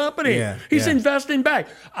in your company. Yeah. He's investing back.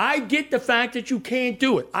 I get the fact that you can't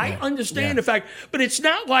do it. I understand the fact. But it's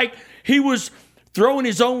not like he was throwing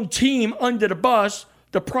his own team under the bus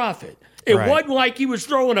to profit. It wasn't like he was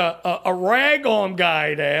throwing a rag on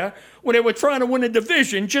guy there when they were trying to win a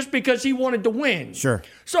division just because he wanted to win. Sure.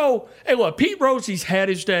 So, hey, look, Pete Rose, he's had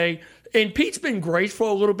his day, and Pete's been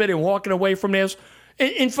graceful a little bit in walking away from this.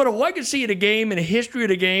 And for the legacy of the game and the history of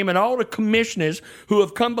the game and all the commissioners who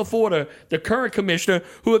have come before the current commissioner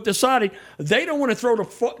who have decided they don't want to throw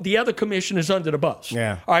the other commissioners under the bus.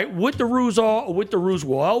 Yeah. All right, what the rules are or what the rules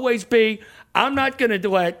will always be, I'm not going to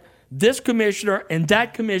let this commissioner and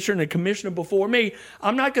that commissioner and the commissioner before me,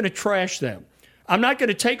 I'm not going to trash them. I'm not going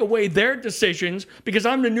to take away their decisions because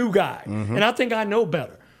I'm the new guy, and I think I know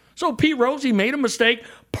better. So Pete Rose, he made a mistake.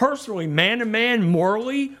 Personally, man-to-man,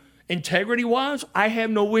 morally, integrity-wise, I have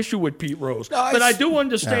no issue with Pete Rose. But I do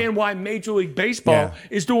understand why Major League Baseball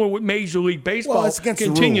is doing what Major League Baseball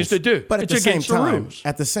continues to do. But at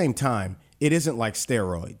the same time, it isn't like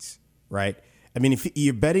steroids, right? I mean, if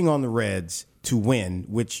you're betting on the Reds to win,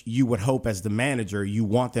 which you would hope as the manager, you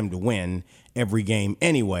want them to win every game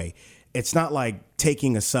anyway. It's not like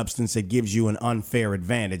taking a substance that gives you an unfair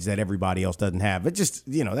advantage that everybody else doesn't have. It just,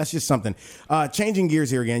 that's just something. Changing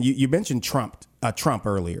gears here again, you mentioned Trump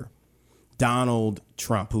earlier. Donald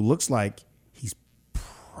Trump, who looks like he's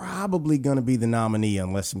probably going to be the nominee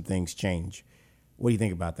unless some things change. What do you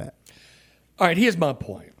think about that? All right, here's my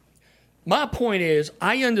point. My point is,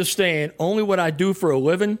 I understand only what I do for a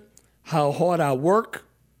living, how hard I work,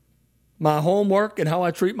 my homework, and how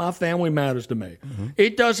I treat my family matters to me.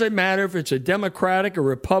 It doesn't matter if it's a Democratic, a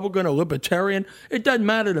Republican, a Libertarian. It doesn't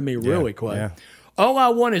matter to me, really, Clay. Yeah. All I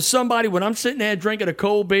want is somebody, when I'm sitting there drinking a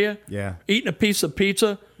cold beer, eating a piece of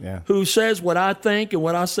pizza, who says what I think and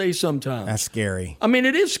what I say sometimes. That's scary. I mean,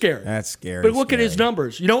 it is scary. That's scary. But look at his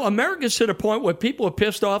numbers. America's hit a point where people are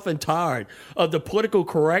pissed off and tired of the political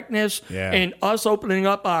correctness and us opening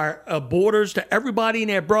up our borders to everybody and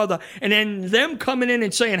their brother, and then them coming in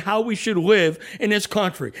and saying how we should live in this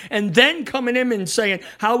country, and then coming in and saying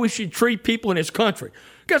how we should treat people in this country.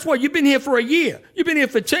 Guess what? You've been here for a year. You've been here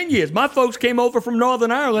for 10 years. My folks came over from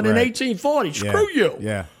Northern Ireland in 1840. Screw you.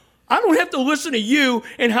 Yeah. I don't have to listen to you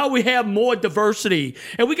and how we have more diversity.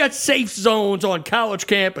 And we got safe zones on college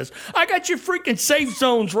campus. I got your freaking safe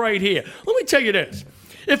zones right here. Let me tell you this.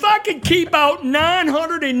 If I can keep out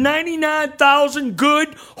 999,000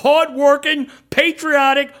 good, hardworking,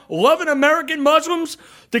 patriotic, loving American Muslims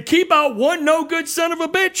to keep out one no-good son of a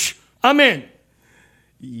bitch, I'm in.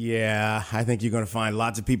 Yeah, I think you're going to find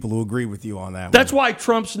lots of people who agree with you on that. That's why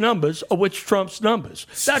Trump's numbers are what's Trump's numbers.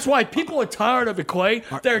 That's why people are tired of it, Clay.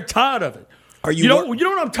 They're tired of it. You know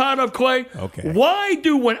what I'm tired of, Clay? Okay. Why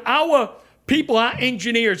do when our people, our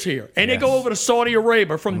engineers here, and they go over to Saudi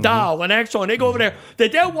Arabia from Dow and Exxon, they go over there,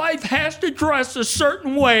 that their wife has to dress a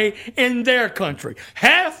certain way in their country.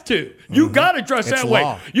 Have to. You got to dress that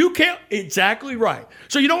way. You can't. Exactly right.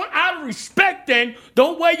 So you know what? Out of respect, then,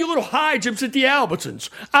 don't wear your little hijabs at the Albertsons.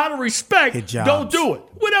 Out of respect, don't do it.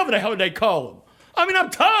 Whatever the hell they call them. I mean, I'm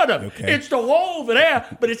tired of it. Okay. It's the law over there,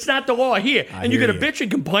 but it's not the law here. And you're going to bitch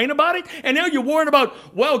and complain about it? And now you're worried about,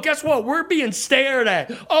 well, guess what? We're being stared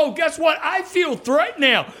at. Oh, guess what? I feel threatened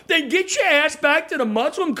now. Then get your ass back to the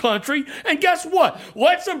Muslim country, and guess what?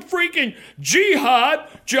 Let some freaking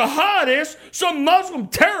jihadists, some Muslim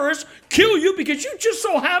terrorists kill you because you just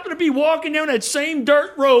so happen to be walking down that same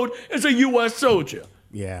dirt road as a U.S. soldier.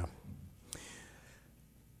 Yeah.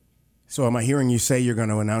 So am I hearing you say you're going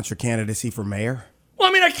to announce your candidacy for mayor? Well,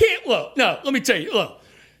 I mean, I can't. Look, no, let me tell you. Look,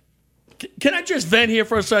 can I just vent here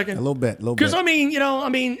for a second? A little bit. Because, I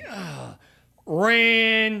mean,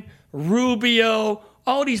 Rand, Rubio,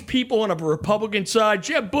 all these people on the Republican side,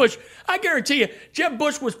 Jeb Bush, I guarantee you, Jeb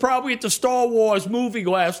Bush was probably at the Star Wars movie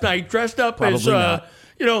last night dressed up probably as, not.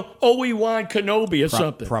 Obi-Wan Kenobi or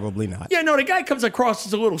something. Probably not. Yeah, no, the guy comes across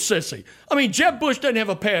as a little sissy. I mean, Jeb Bush doesn't have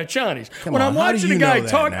a pair of Chinese. When I'm watching the guy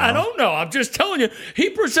talk, now? I don't know. I'm just telling you,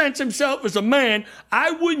 he presents himself as a man.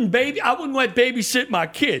 I wouldn't let babysit my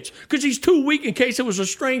kids because he's too weak in case there was a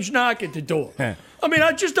strange knock at the door. I mean,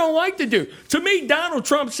 I just don't like the dude. To me, Donald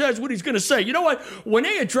Trump says what he's going to say. You know what? When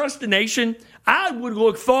they address the nation, I would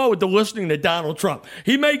look forward to listening to Donald Trump.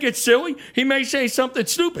 He may get silly. He may say something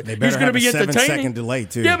stupid. He's going to be entertaining. 7-second delay,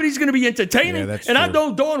 too. Yeah, but he's going to be entertaining. Yeah, that's and true. I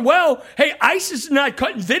know darn well, hey, ISIS is not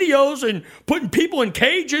cutting videos and putting people in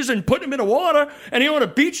cages and putting them in the water. And they're on the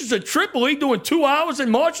beaches of Tripoli doing 2 hours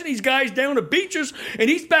and marching these guys down the beaches in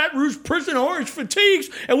East Baton Rouge prison orange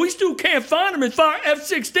fatigues. And we still can't find them and fire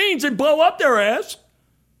F-16s and blow up their ass.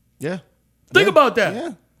 Yeah. Think about that.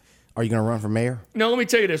 Yeah. Are you going to run for mayor? Now, let me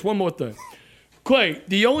tell you this. One more thing. Clay,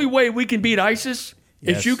 the only way we can beat ISIS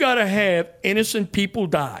is you got to have innocent people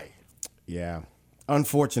die. Yeah.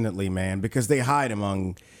 Unfortunately, man, because they hide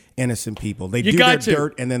among innocent people. They do their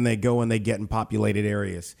dirt, and then they go and they get in populated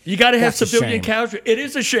areas. You got to have civilian casualties. It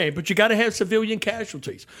is a shame, but you got to have civilian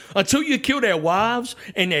casualties. Until you kill their wives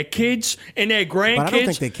and their kids and their grandkids. But I don't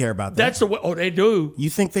think they care about that. That's the way. Oh, they do. You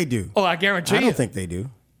think they do? Oh, I guarantee you. I don't think they do.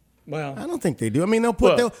 Well, I don't think they do. I mean,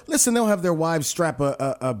 they'll have their wives strap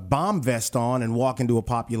a bomb vest on and walk into a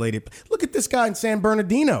populated. Look at this guy in San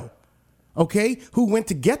Bernardino, okay, who went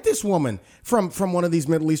to get this woman from one of these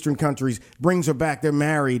Middle Eastern countries, brings her back, they're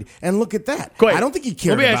married, and look at that. Great. I don't think he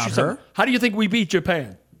cared about her. Let me ask you something. How do you think we beat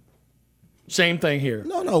Japan? Same thing here.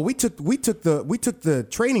 No, we took the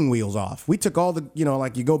training wheels off. We took all the,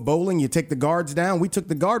 like you go bowling, you take the guards down. We took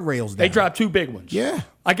the guardrails down. They dropped 2 big ones. Yeah.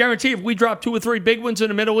 I guarantee if we drop 2 or 3 big ones in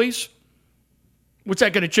the Middle East, what's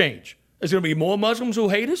that going to change? There's going to be more Muslims who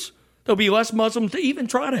hate us. There'll be less Muslims to even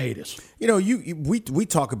try to hate us. We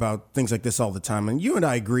talk about things like this all the time, and you and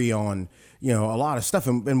I agree on a lot of stuff.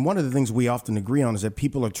 And one of the things we often agree on is that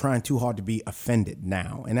people are trying too hard to be offended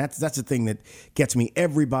now, and that's the thing that gets me.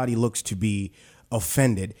 Everybody looks to be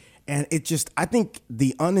offended. And I think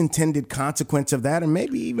the unintended consequence of that, and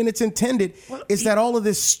maybe even it's intended, is that all of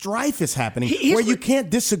this strife is happening where you can't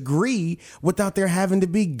disagree without there having to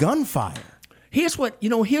be gunfire. Here's what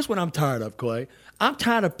I'm tired of, Clay. I'm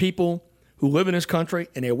tired of people who live in this country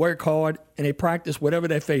and they work hard and they practice whatever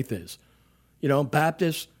their faith is.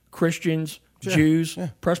 Baptists, Christians, Jews,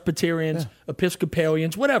 Presbyterians,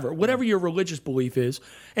 Episcopalians, whatever your religious belief is.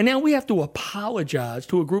 And now we have to apologize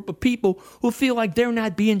to a group of people who feel like they're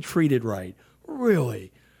not being treated right.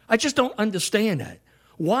 Really? I just don't understand that.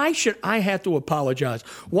 Why should I have to apologize?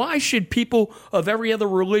 Why should people of every other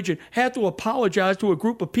religion have to apologize to a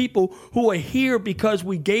group of people who are here because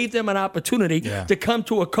we gave them an opportunity to come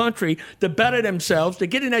to a country to better themselves, to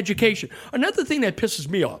get an education? Another thing that pisses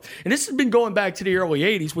me off, and this has been going back to the early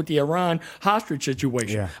 80s with the Iran hostage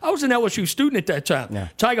situation. Yeah. I was an LSU student at that time. Yeah.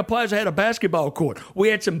 Tiger Plaza had a basketball court. We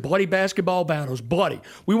had some bloody basketball battles, bloody.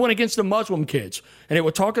 We went against the Muslim kids, and they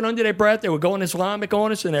were talking under their breath. They were going Islamic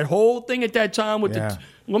on us, and that whole thing at that time with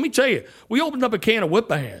let me tell you, we opened up a can of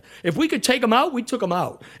whip-a-hand. If we could take them out, we took them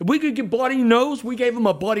out. If we could give bloody nose, we gave them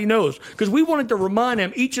a bloody nose. Because we wanted to remind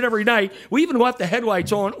them each and every night. We even left the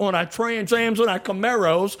headlights on our Trans Ams, on our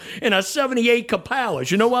Camaros, and our 78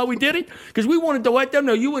 Capalas. You know why we did it? Because we wanted to let them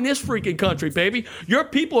know, you in this freaking country, baby. Your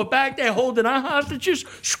people are back there holding our hostages.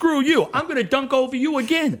 Screw you. I'm going to dunk over you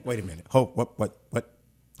again. Wait a minute. What?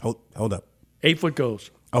 Hold up. 8 foot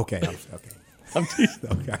goals. Okay. I'm teasing.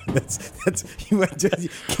 Okay, that's you went.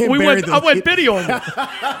 I went Biddy on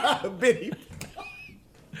you. Biddy.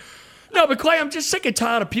 No, but Clay, I'm just sick and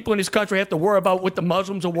tired of people in this country have to worry about what the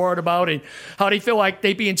Muslims are worried about and how they feel like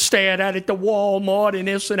they being stared at the Walmart and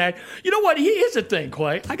this and that. You know what? Here's the thing,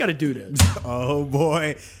 Clay. I got to do this. Oh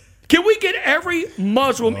boy. Can we get every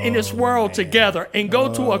Muslim in this world together and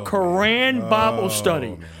go to a Quran Bible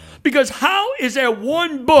study? Because how is there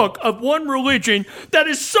one book of one religion that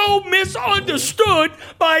is so misunderstood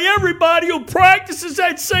by everybody who practices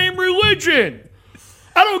that same religion?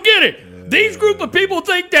 I don't get it. These group of people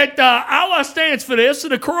think that Allah stands for this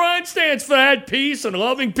and the Quran stands for that, peace and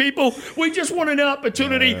loving people. We just want an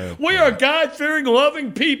opportunity. We are God-fearing,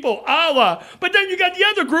 loving people, Allah. But then you got the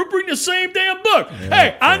other group reading the same damn book.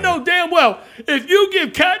 Hey, I know damn well, if you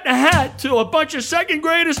give Cat in the Hat to a bunch of second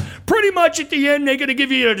graders, pretty much at the end they're going to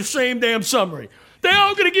give you the same damn summary. They're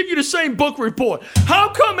all going to give you the same book report.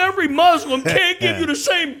 How come every Muslim can't give you the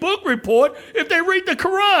same book report if they read the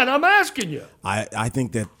Quran? I'm asking you. I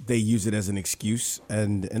think that they use it as an excuse.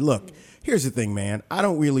 And look, here's the thing, man. I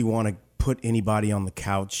don't really want to put anybody on the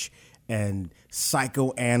couch and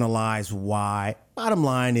psychoanalyze why. Bottom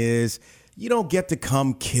line is, you don't get to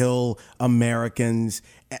come kill Americans.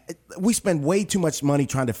 We spend way too much money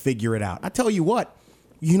trying to figure it out. I tell you what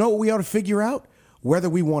we ought to figure out?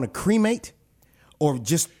 Whether we want to cremate or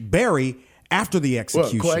just bury after the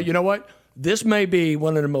execution. Well, Clay, you know what? This may be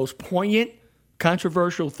one of the most poignant,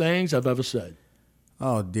 controversial things I've ever said.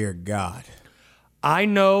 Oh, dear God. I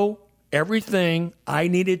know everything I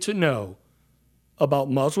needed to know about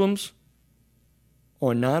Muslims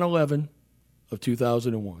on 9/11 of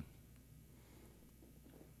 2001.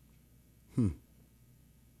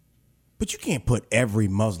 But you can't put every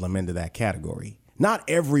Muslim into that category. Not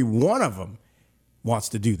every one of them wants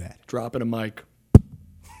to do that. Dropping a mic.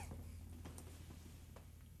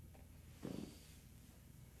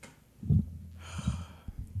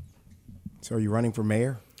 So are you running for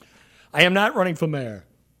mayor? I am not running for mayor.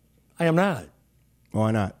 I am not.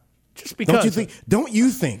 Why not? Just because. Don't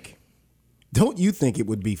you think it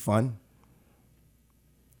would be fun?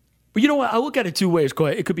 But you know what? I look at it two ways,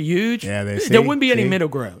 Clay. It could be huge. Yeah, there wouldn't be any middle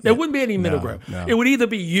ground. There wouldn't be any middle ground. No. It would either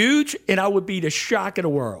be huge, and I would be the shock of the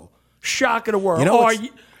world. Shock of the world. Or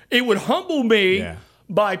it would humble me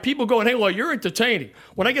by people going, hey, well, you're entertaining.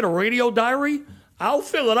 When I get a radio diary, I'll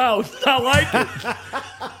fill it out. I like it.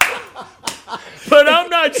 But I'm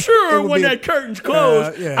not sure when that curtain's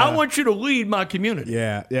closed. I want you to lead my community.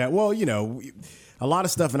 Yeah. Well, a lot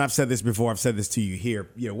of stuff, and I've said this before, I've said this to you here,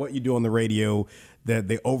 what you do on the radio,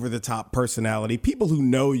 the over-the-top personality, people who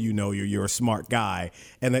know you're a smart guy,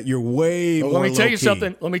 and that you're way more Let me tell you low-key.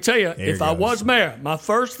 something. Let me tell you, if I was mayor, my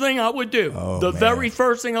first thing I would do, very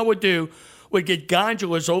first thing I would do, would get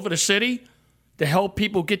gondolas over the city to help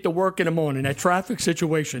people get to work in the morning, that traffic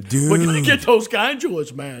situation. Dude. We're going to get those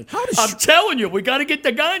gondolas, man. I'm telling you, we got to get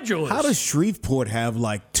the gondolas. How does Shreveport have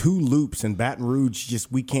like 2 loops and Baton Rouge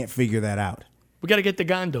we can't figure that out? We got to get the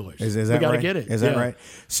gondolas. Is that we got to right? get it. Is that right?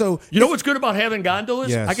 So you know what's good about having gondolas?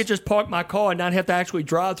 Yes. I could just park my car and not have to actually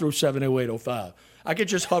drive through 70805. I could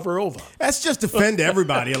just hover over. That's just offend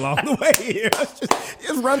everybody along the way here.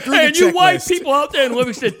 Just run through the checklist. And you white people out there in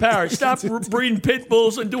Livingston Parish, stop breeding pit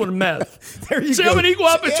bulls and doing meth. There you See, go. I'm an equal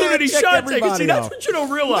opportunity shot taker. See, that's off. what you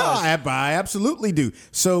don't realize. No, I absolutely do.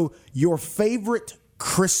 So your favorite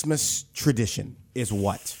Christmas tradition is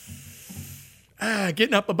what?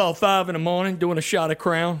 Getting up about 5 in the morning, doing a shot of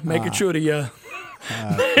Crown, making sure the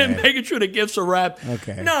making sure the gifts are wrapped.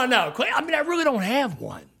 Okay. No, Clay. I mean, I really don't have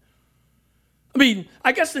one. I mean,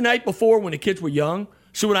 I guess the night before when the kids were young,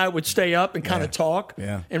 Sue and I would stay up and kind of talk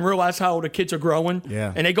and realize how the kids are growing.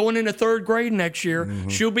 Yeah. And they're going into 3rd grade next year. Mm-hmm.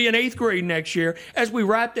 She'll be in 8th grade next year. As we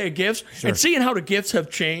wrap their gifts and seeing how the gifts have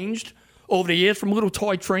changed over the years from little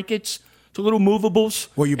toy trinkets to little movables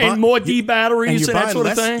and more D batteries and that sort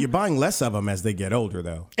of thing. You're buying less of them as they get older,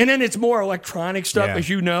 though. And then it's more electronic stuff, as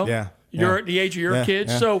you know. Yeah. You're at the age of your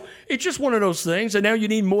kids. Yeah. So it's just one of those things. And now you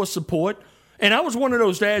need more support. And I was one of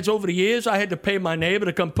those dads over the years. I had to pay my neighbor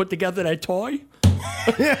to come put together that toy.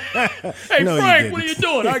 Hey, no, Frank, what are you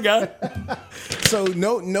doing? I got it. So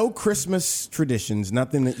no Christmas traditions,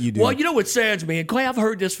 nothing that you do. Well, you know what saddens me? And Clay, I've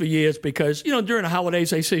heard this for years because, during the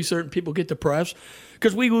holidays, they say certain people get depressed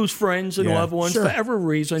because we lose friends and loved ones for every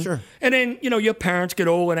reason. Sure. And then, your parents get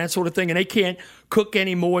old and that sort of thing, and they can't cook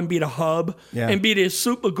anymore and be the hub and be the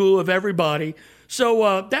super glue of everybody.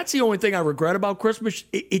 So that's the only thing I regret about Christmas.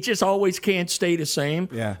 It just always can't stay the same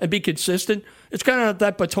and be consistent. It's kind of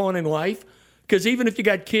that baton in life because even if you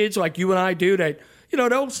got kids like you and I do that,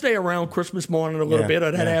 they'll stay around Christmas morning a little bit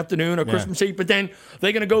or that afternoon or Christmas Eve, but then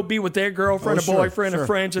they're going to go be with their girlfriend or boyfriend or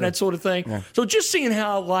friends and that sort of thing. Yeah. So just seeing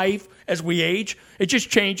how life, as we age, it just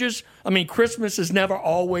changes. I mean, Christmas is never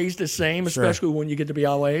always the same, especially when you get to be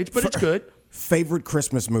our age, but it's good. Favorite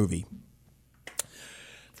Christmas movie?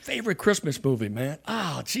 Favorite Christmas movie, man?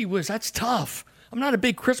 Oh, gee whiz, that's tough. I'm not a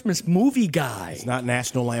big Christmas movie guy. It's not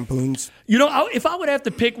National Lampoons? You know, if I would have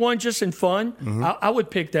to pick one just in fun, I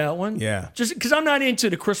would pick that one. Yeah. Just because I'm not into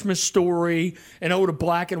the Christmas Story and the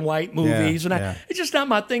black and white movies. It's just not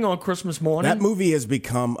my thing on Christmas morning. That movie has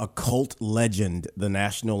become a cult legend, the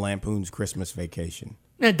National Lampoon's Christmas Vacation.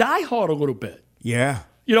 Now, Die Hard a little bit. Yeah.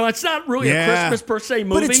 You know, it's not really a Christmas per se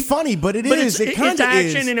movie. But it's funny, but it is. It kind of is. It's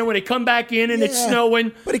action, and then when they come back in and it's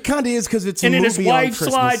snowing. But it kind of is because it's a movie on Christmas. And then his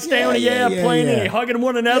wife slides down the airplane and they're hugging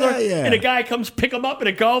one another. And a guy comes pick them up in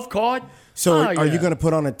a golf cart. So are you going to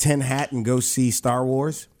put on a tin hat and go see Star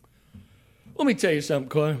Wars? Let me tell you something,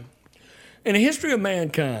 Clay. In the history of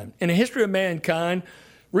mankind,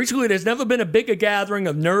 recently there's never been a bigger gathering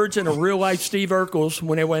of nerds and a real-life Steve Urkels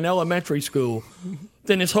when they were in elementary school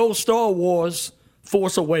than this whole Star Wars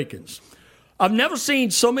Force Awakens. I've never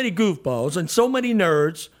seen so many goofballs and so many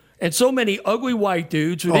nerds and so many ugly white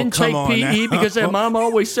dudes who didn't take PE because their mom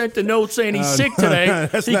always sent the note saying he's sick today.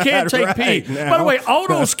 He can't take PE. Now. By the way, all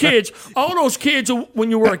those kids who,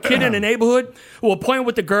 when you were a kid in the neighborhood who were playing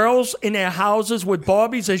with the girls in their houses with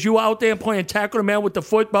Barbies as you out there playing tackle the man with the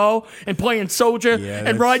football and playing soldier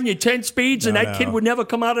and riding your 10 speeds and that kid would never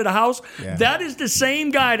come out of the house. Yeah. That is the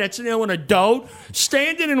same guy that's an adult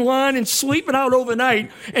standing in line and sleeping out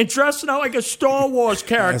overnight and dressing out like a Star Wars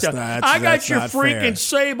character. I got your freaking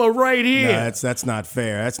saber right here. No, that's not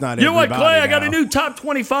fair. That's not. You know what, Clay? I got a new top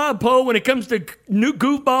 25 poll when it comes to new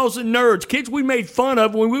goofballs and nerds. Kids we made fun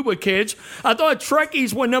of when we were kids. I thought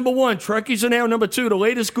Trekkies were number one. Trekkies are now number two. The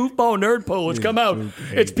latest goofball nerd poll has come out.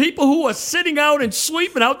 It's people who are sitting out and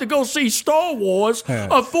sleeping out to go see Star Wars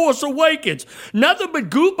or Force Awakens. Nothing but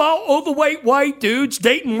goofball, overweight white dudes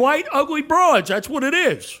dating white, ugly broads. That's what it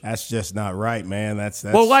is. That's just not right, man. That's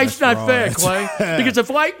well, life's not fair, Clay. Because if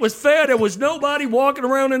life was fair, there was nobody walking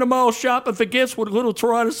around in the mall shopping for gifts with little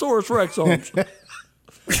Tyrannosaurus Rex arms.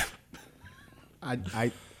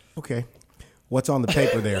 Okay. What's on the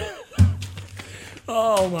paper there?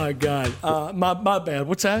 Oh, my God. My bad.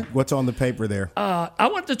 What's that? What's on the paper there? I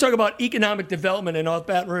want to talk about economic development in North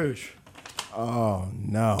Baton Rouge. Oh,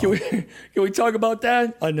 no. Can we talk about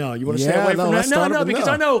that? Oh, no. You want to stay away from that? No, because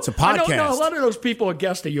I know. It's a podcast. I know a lot of those people are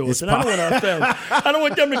guests of yours, and I don't want to offend. I don't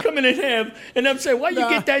want them to come in and them say, why you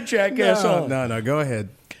get that jackass on? No. Go ahead.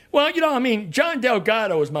 Well, John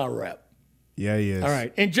Delgado is my rep. Yeah, he is. All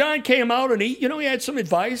right. And John came out and he had some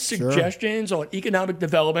advice, suggestions on economic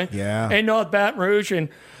development in North Baton Rouge. And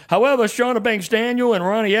however, Shauna Banks Daniel and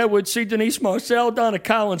Ronnie Edwards, C. Denise Marcel, Donna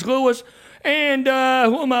Collins Lewis, and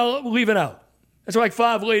who am I leaving out? There's like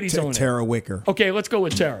 5 ladies on there. Tara Wicker. Okay, let's go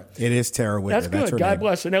with Tara. It is Tara Wicker. That's good. God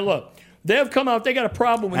bless her. Now, look, they've come out. They got a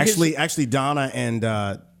problem with Actually, Donna and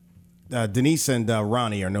Denise and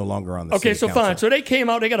Ronnie are no longer on the city council. Fine. So they came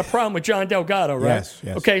out. They got a problem with John Delgado, right? Yes.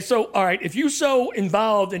 Okay, so, all right, if you're so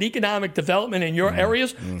involved in economic development in your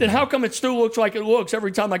areas, then how come it still looks like it looks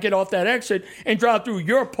every time I get off that exit and drive through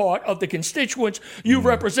your part of the constituents you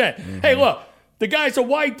represent? Hey, look. The guy's a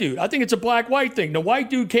white dude. I think it's a black-white thing. The white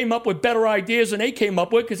dude came up with better ideas than they came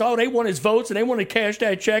up with because all they want is votes and they want to cash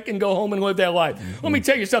that check and go home and live their life. Let me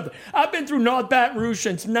tell you something. I've been through North Baton Rouge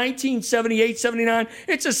since 1978, 79.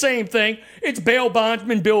 It's the same thing. It's bail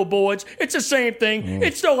bondsman billboards. It's the same thing.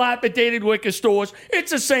 It's dilapidated liquor stores. It's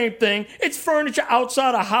the same thing. It's furniture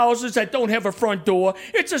outside of houses that don't have a front door.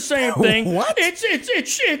 It's the same thing. What?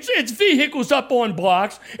 It's vehicles up on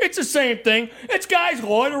blocks. It's the same thing. It's guys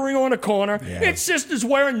loitering on a corner. Yeah. It's sisters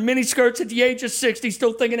wearing mini skirts at the age of 60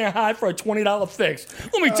 still thinking they're hot for a $20 fix.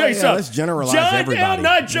 Let me tell you something. Let's generalize everybody. I'm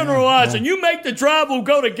not generalizing. You make the drive, we'll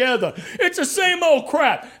go together. It's the same old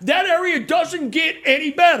crap. That area doesn't get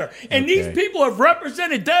any better. And these people have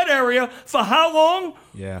represented that area for how long?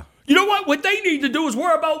 Yeah. You know what? What they need to do is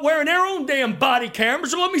worry about wearing their own damn body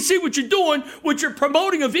cameras. So let me see what you're doing with your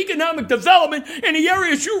promoting of economic development in the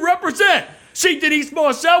areas you represent. See, Denise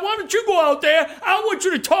Marcel, why don't you go out there? I want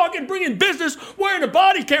you to talk and bring in business wearing a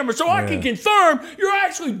body camera so I can confirm you're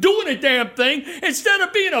actually doing a damn thing instead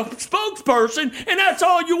of being a spokesperson and that's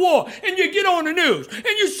all you are. And you get on the news and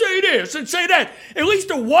you say this and say that. At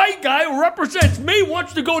least a white guy who represents me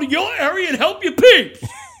wants to go to your area and help you peeps.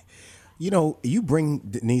 You bring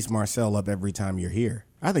Denise Marcel up every time you're here.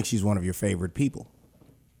 I think she's one of your favorite people.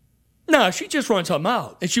 No, she just runs her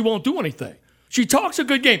mouth and she won't do anything. She talks a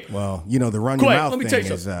good game. Well, the run your mouth thing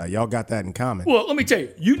is y'all got that in common. Well, let me tell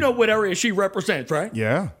you. You know what area she represents, right?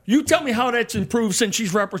 Yeah. You tell me how that's improved since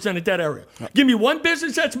she's represented that area. Give me one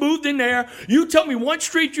business that's moved in there. You tell me one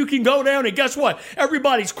street you can go down, and guess what?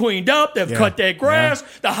 Everybody's cleaned up. They've cut their grass.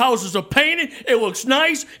 The houses are painted. It looks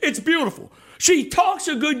nice. It's beautiful. She talks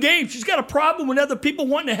a good game. She's got a problem with other people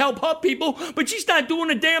wanting to help her people, but she's not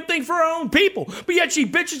doing a damn thing for her own people. But yet she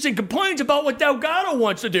bitches and complains about what Delgado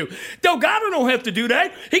wants to do. Delgado don't have to do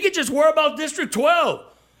that. He can just worry about District 12.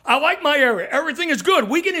 I like my area. Everything is good.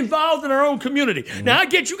 We get involved in our own community. Mm-hmm. Now, I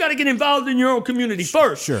get you got to get involved in your own community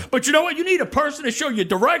first. Sure. But you know what? You need a person to show you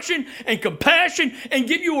direction and compassion and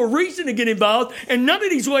give you a reason to get involved. And none of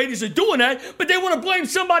these ladies are doing that, but they want to blame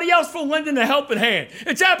somebody else for lending a helping hand.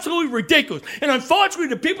 It's absolutely ridiculous. And unfortunately,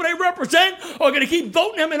 the people they represent are going to keep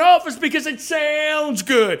voting them in office because it sounds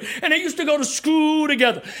good. And they used to go to school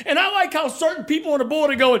together. And I like how certain people on the board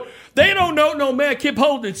are going, they don't know no man. Kip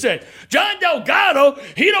Holden said, John Delgado,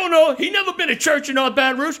 he don't know. He never been to church in North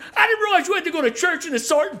Baton Rouge. I didn't realize you had to go to church in a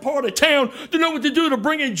certain part of town to know what to do to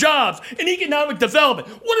bring in jobs and economic development.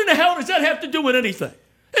 What in the hell does that have to do with anything?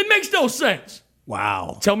 It makes no sense.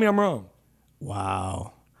 Wow. Tell me I'm wrong.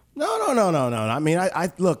 Wow. No. I mean, I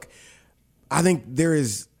look, I think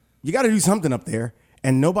you got to do something up there,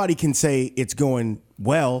 and nobody can say it's going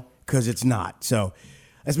well because it's not. So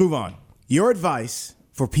let's move on. Your advice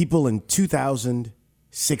for people in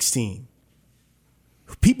 2016.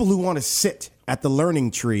 People who want to sit at the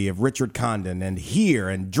learning tree of Richard Condon and hear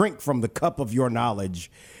and drink from the cup of your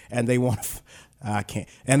knowledge, and they want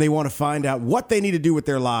to find out what they need to do with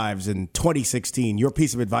their lives in 2016. Your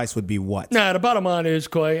piece of advice would be what? Nah, the bottom line is,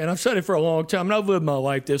 Clay, and I've said it for a long time, and I've lived my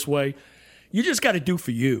life this way. You just got to do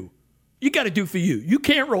for you. You got to do for you. You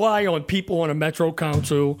can't rely on people on a Metro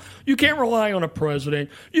Council. You can't rely on a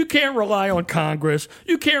president. You can't rely on Congress.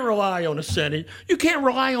 You can't rely on the Senate. You can't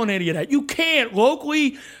rely on any of that. You can't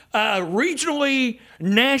locally, regionally,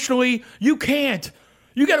 nationally. You can't.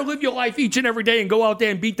 You got to live your life each and every day and go out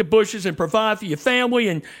there and beat the bushes and provide for your family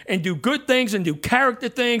and do good things and do character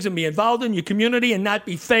things and be involved in your community and not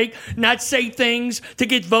be fake, not say things to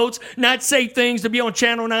get votes, not say things to be on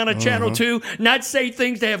Channel 9 or Channel 2, not say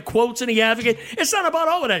things to have quotes in the Advocate. It's not about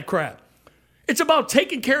all of that crap. It's about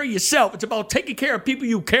taking care of yourself. It's about taking care of people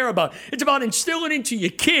you care about. It's about instilling into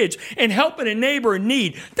your kids and helping a neighbor in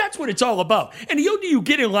need. That's what it's all about. And the older you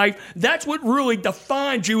get in life, that's what really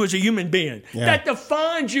defines you as a human being. Yeah. That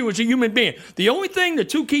defines you as a human being. The only thing, the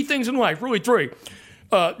two key things in life, really three,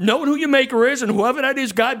 knowing who your maker is, and whoever that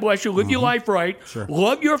is, God bless you. Live your life right. Sure.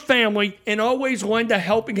 Love your family, and always lend a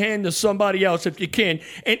helping hand to somebody else if you can.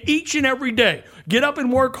 And each and every day, get up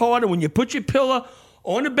and work hard. And when you put your pillow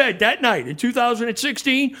on the bed that night in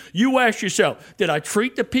 2016, you ask yourself, did I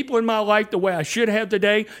treat the people in my life the way I should have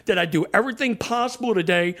today? Did I do everything possible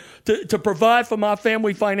today to provide for my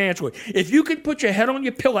family financially? If you can put your head on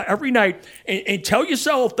your pillow every night and tell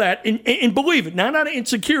yourself that and believe it, not out of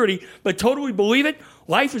insecurity, but totally believe it,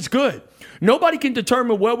 life is good. Nobody can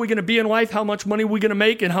determine where we're going to be in life, how much money we're going to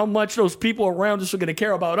make, and how much those people around us are going to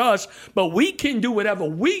care about us, but we can do whatever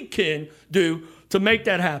we can do to make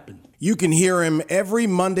that happen. You can hear him every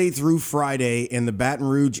Monday through Friday in the Baton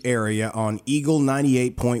Rouge area on Eagle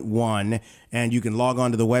 98.1. And you can log on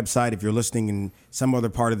to the website if you're listening in some other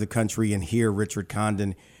part of the country and hear Richard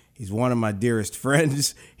Condon. He's one of my dearest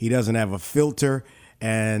friends. He doesn't have a filter.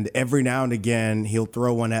 And every now and again, he'll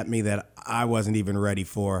throw one at me that I wasn't even ready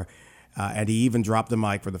for. And he even dropped the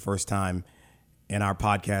mic for the first time in our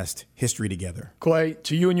podcast history together. Clay,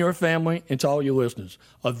 to you and your family and to all your listeners,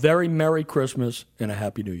 a very Merry Christmas and a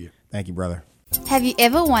Happy New Year. Thank you, brother. Have you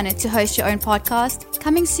ever wanted to host your own podcast?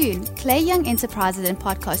 Coming soon, Clay Young Enterprises and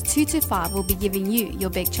Podcast 225 will be giving you your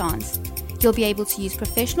big chance. You'll be able to use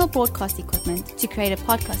professional broadcast equipment to create a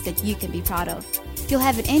podcast that you can be proud of. You'll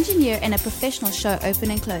have an engineer and a professional show open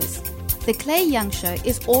and close. The Clay Young Show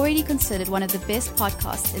is already considered one of the best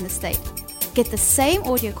podcasts in the state. Get the same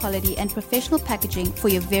audio quality and professional packaging for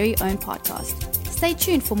your very own podcast. Stay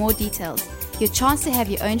tuned for more details. Your chance to have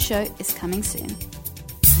your own show is coming soon.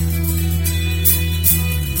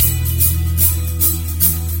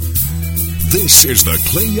 This is The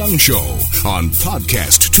Clay Young Show on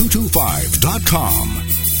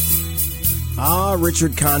podcast225.com.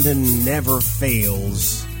 Richard Condon never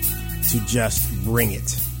fails to just bring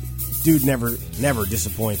it. Dude never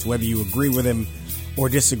disappoints. Whether you agree with him or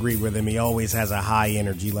disagree with him, he always has a high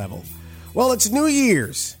energy level. Well, it's New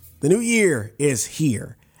Year's. The new year is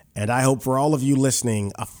here. And I hope for all of you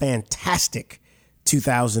listening, a fantastic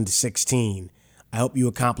 2016. I hope you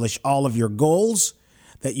accomplish all of your goals,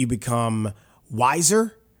 that you become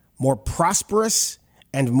wiser, more prosperous,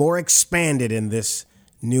 and more expanded in this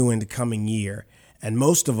new and coming year. And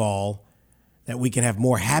most of all, that we can have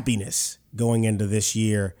more happiness going into this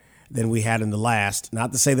year than we had in the last.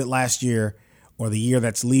 Not to say that last year or the year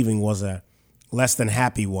that's leaving was a less than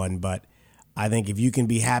happy one, but I think if you can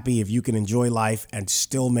be happy, if you can enjoy life and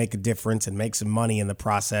still make a difference and make some money in the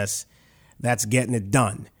process, that's getting it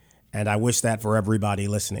done. And I wish that for everybody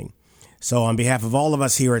listening. So on behalf of all of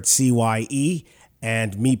us here at CYE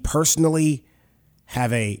and me personally,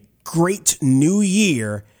 have a great new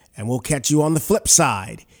year, and we'll catch you on the flip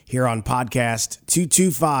side here on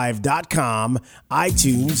podcast225.com,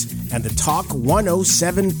 iTunes, and the Talk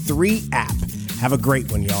 1073 app. Have a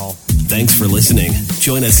great one, y'all. Thanks for listening.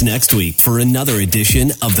 Join us next week for another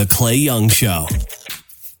edition of The Clay Young Show.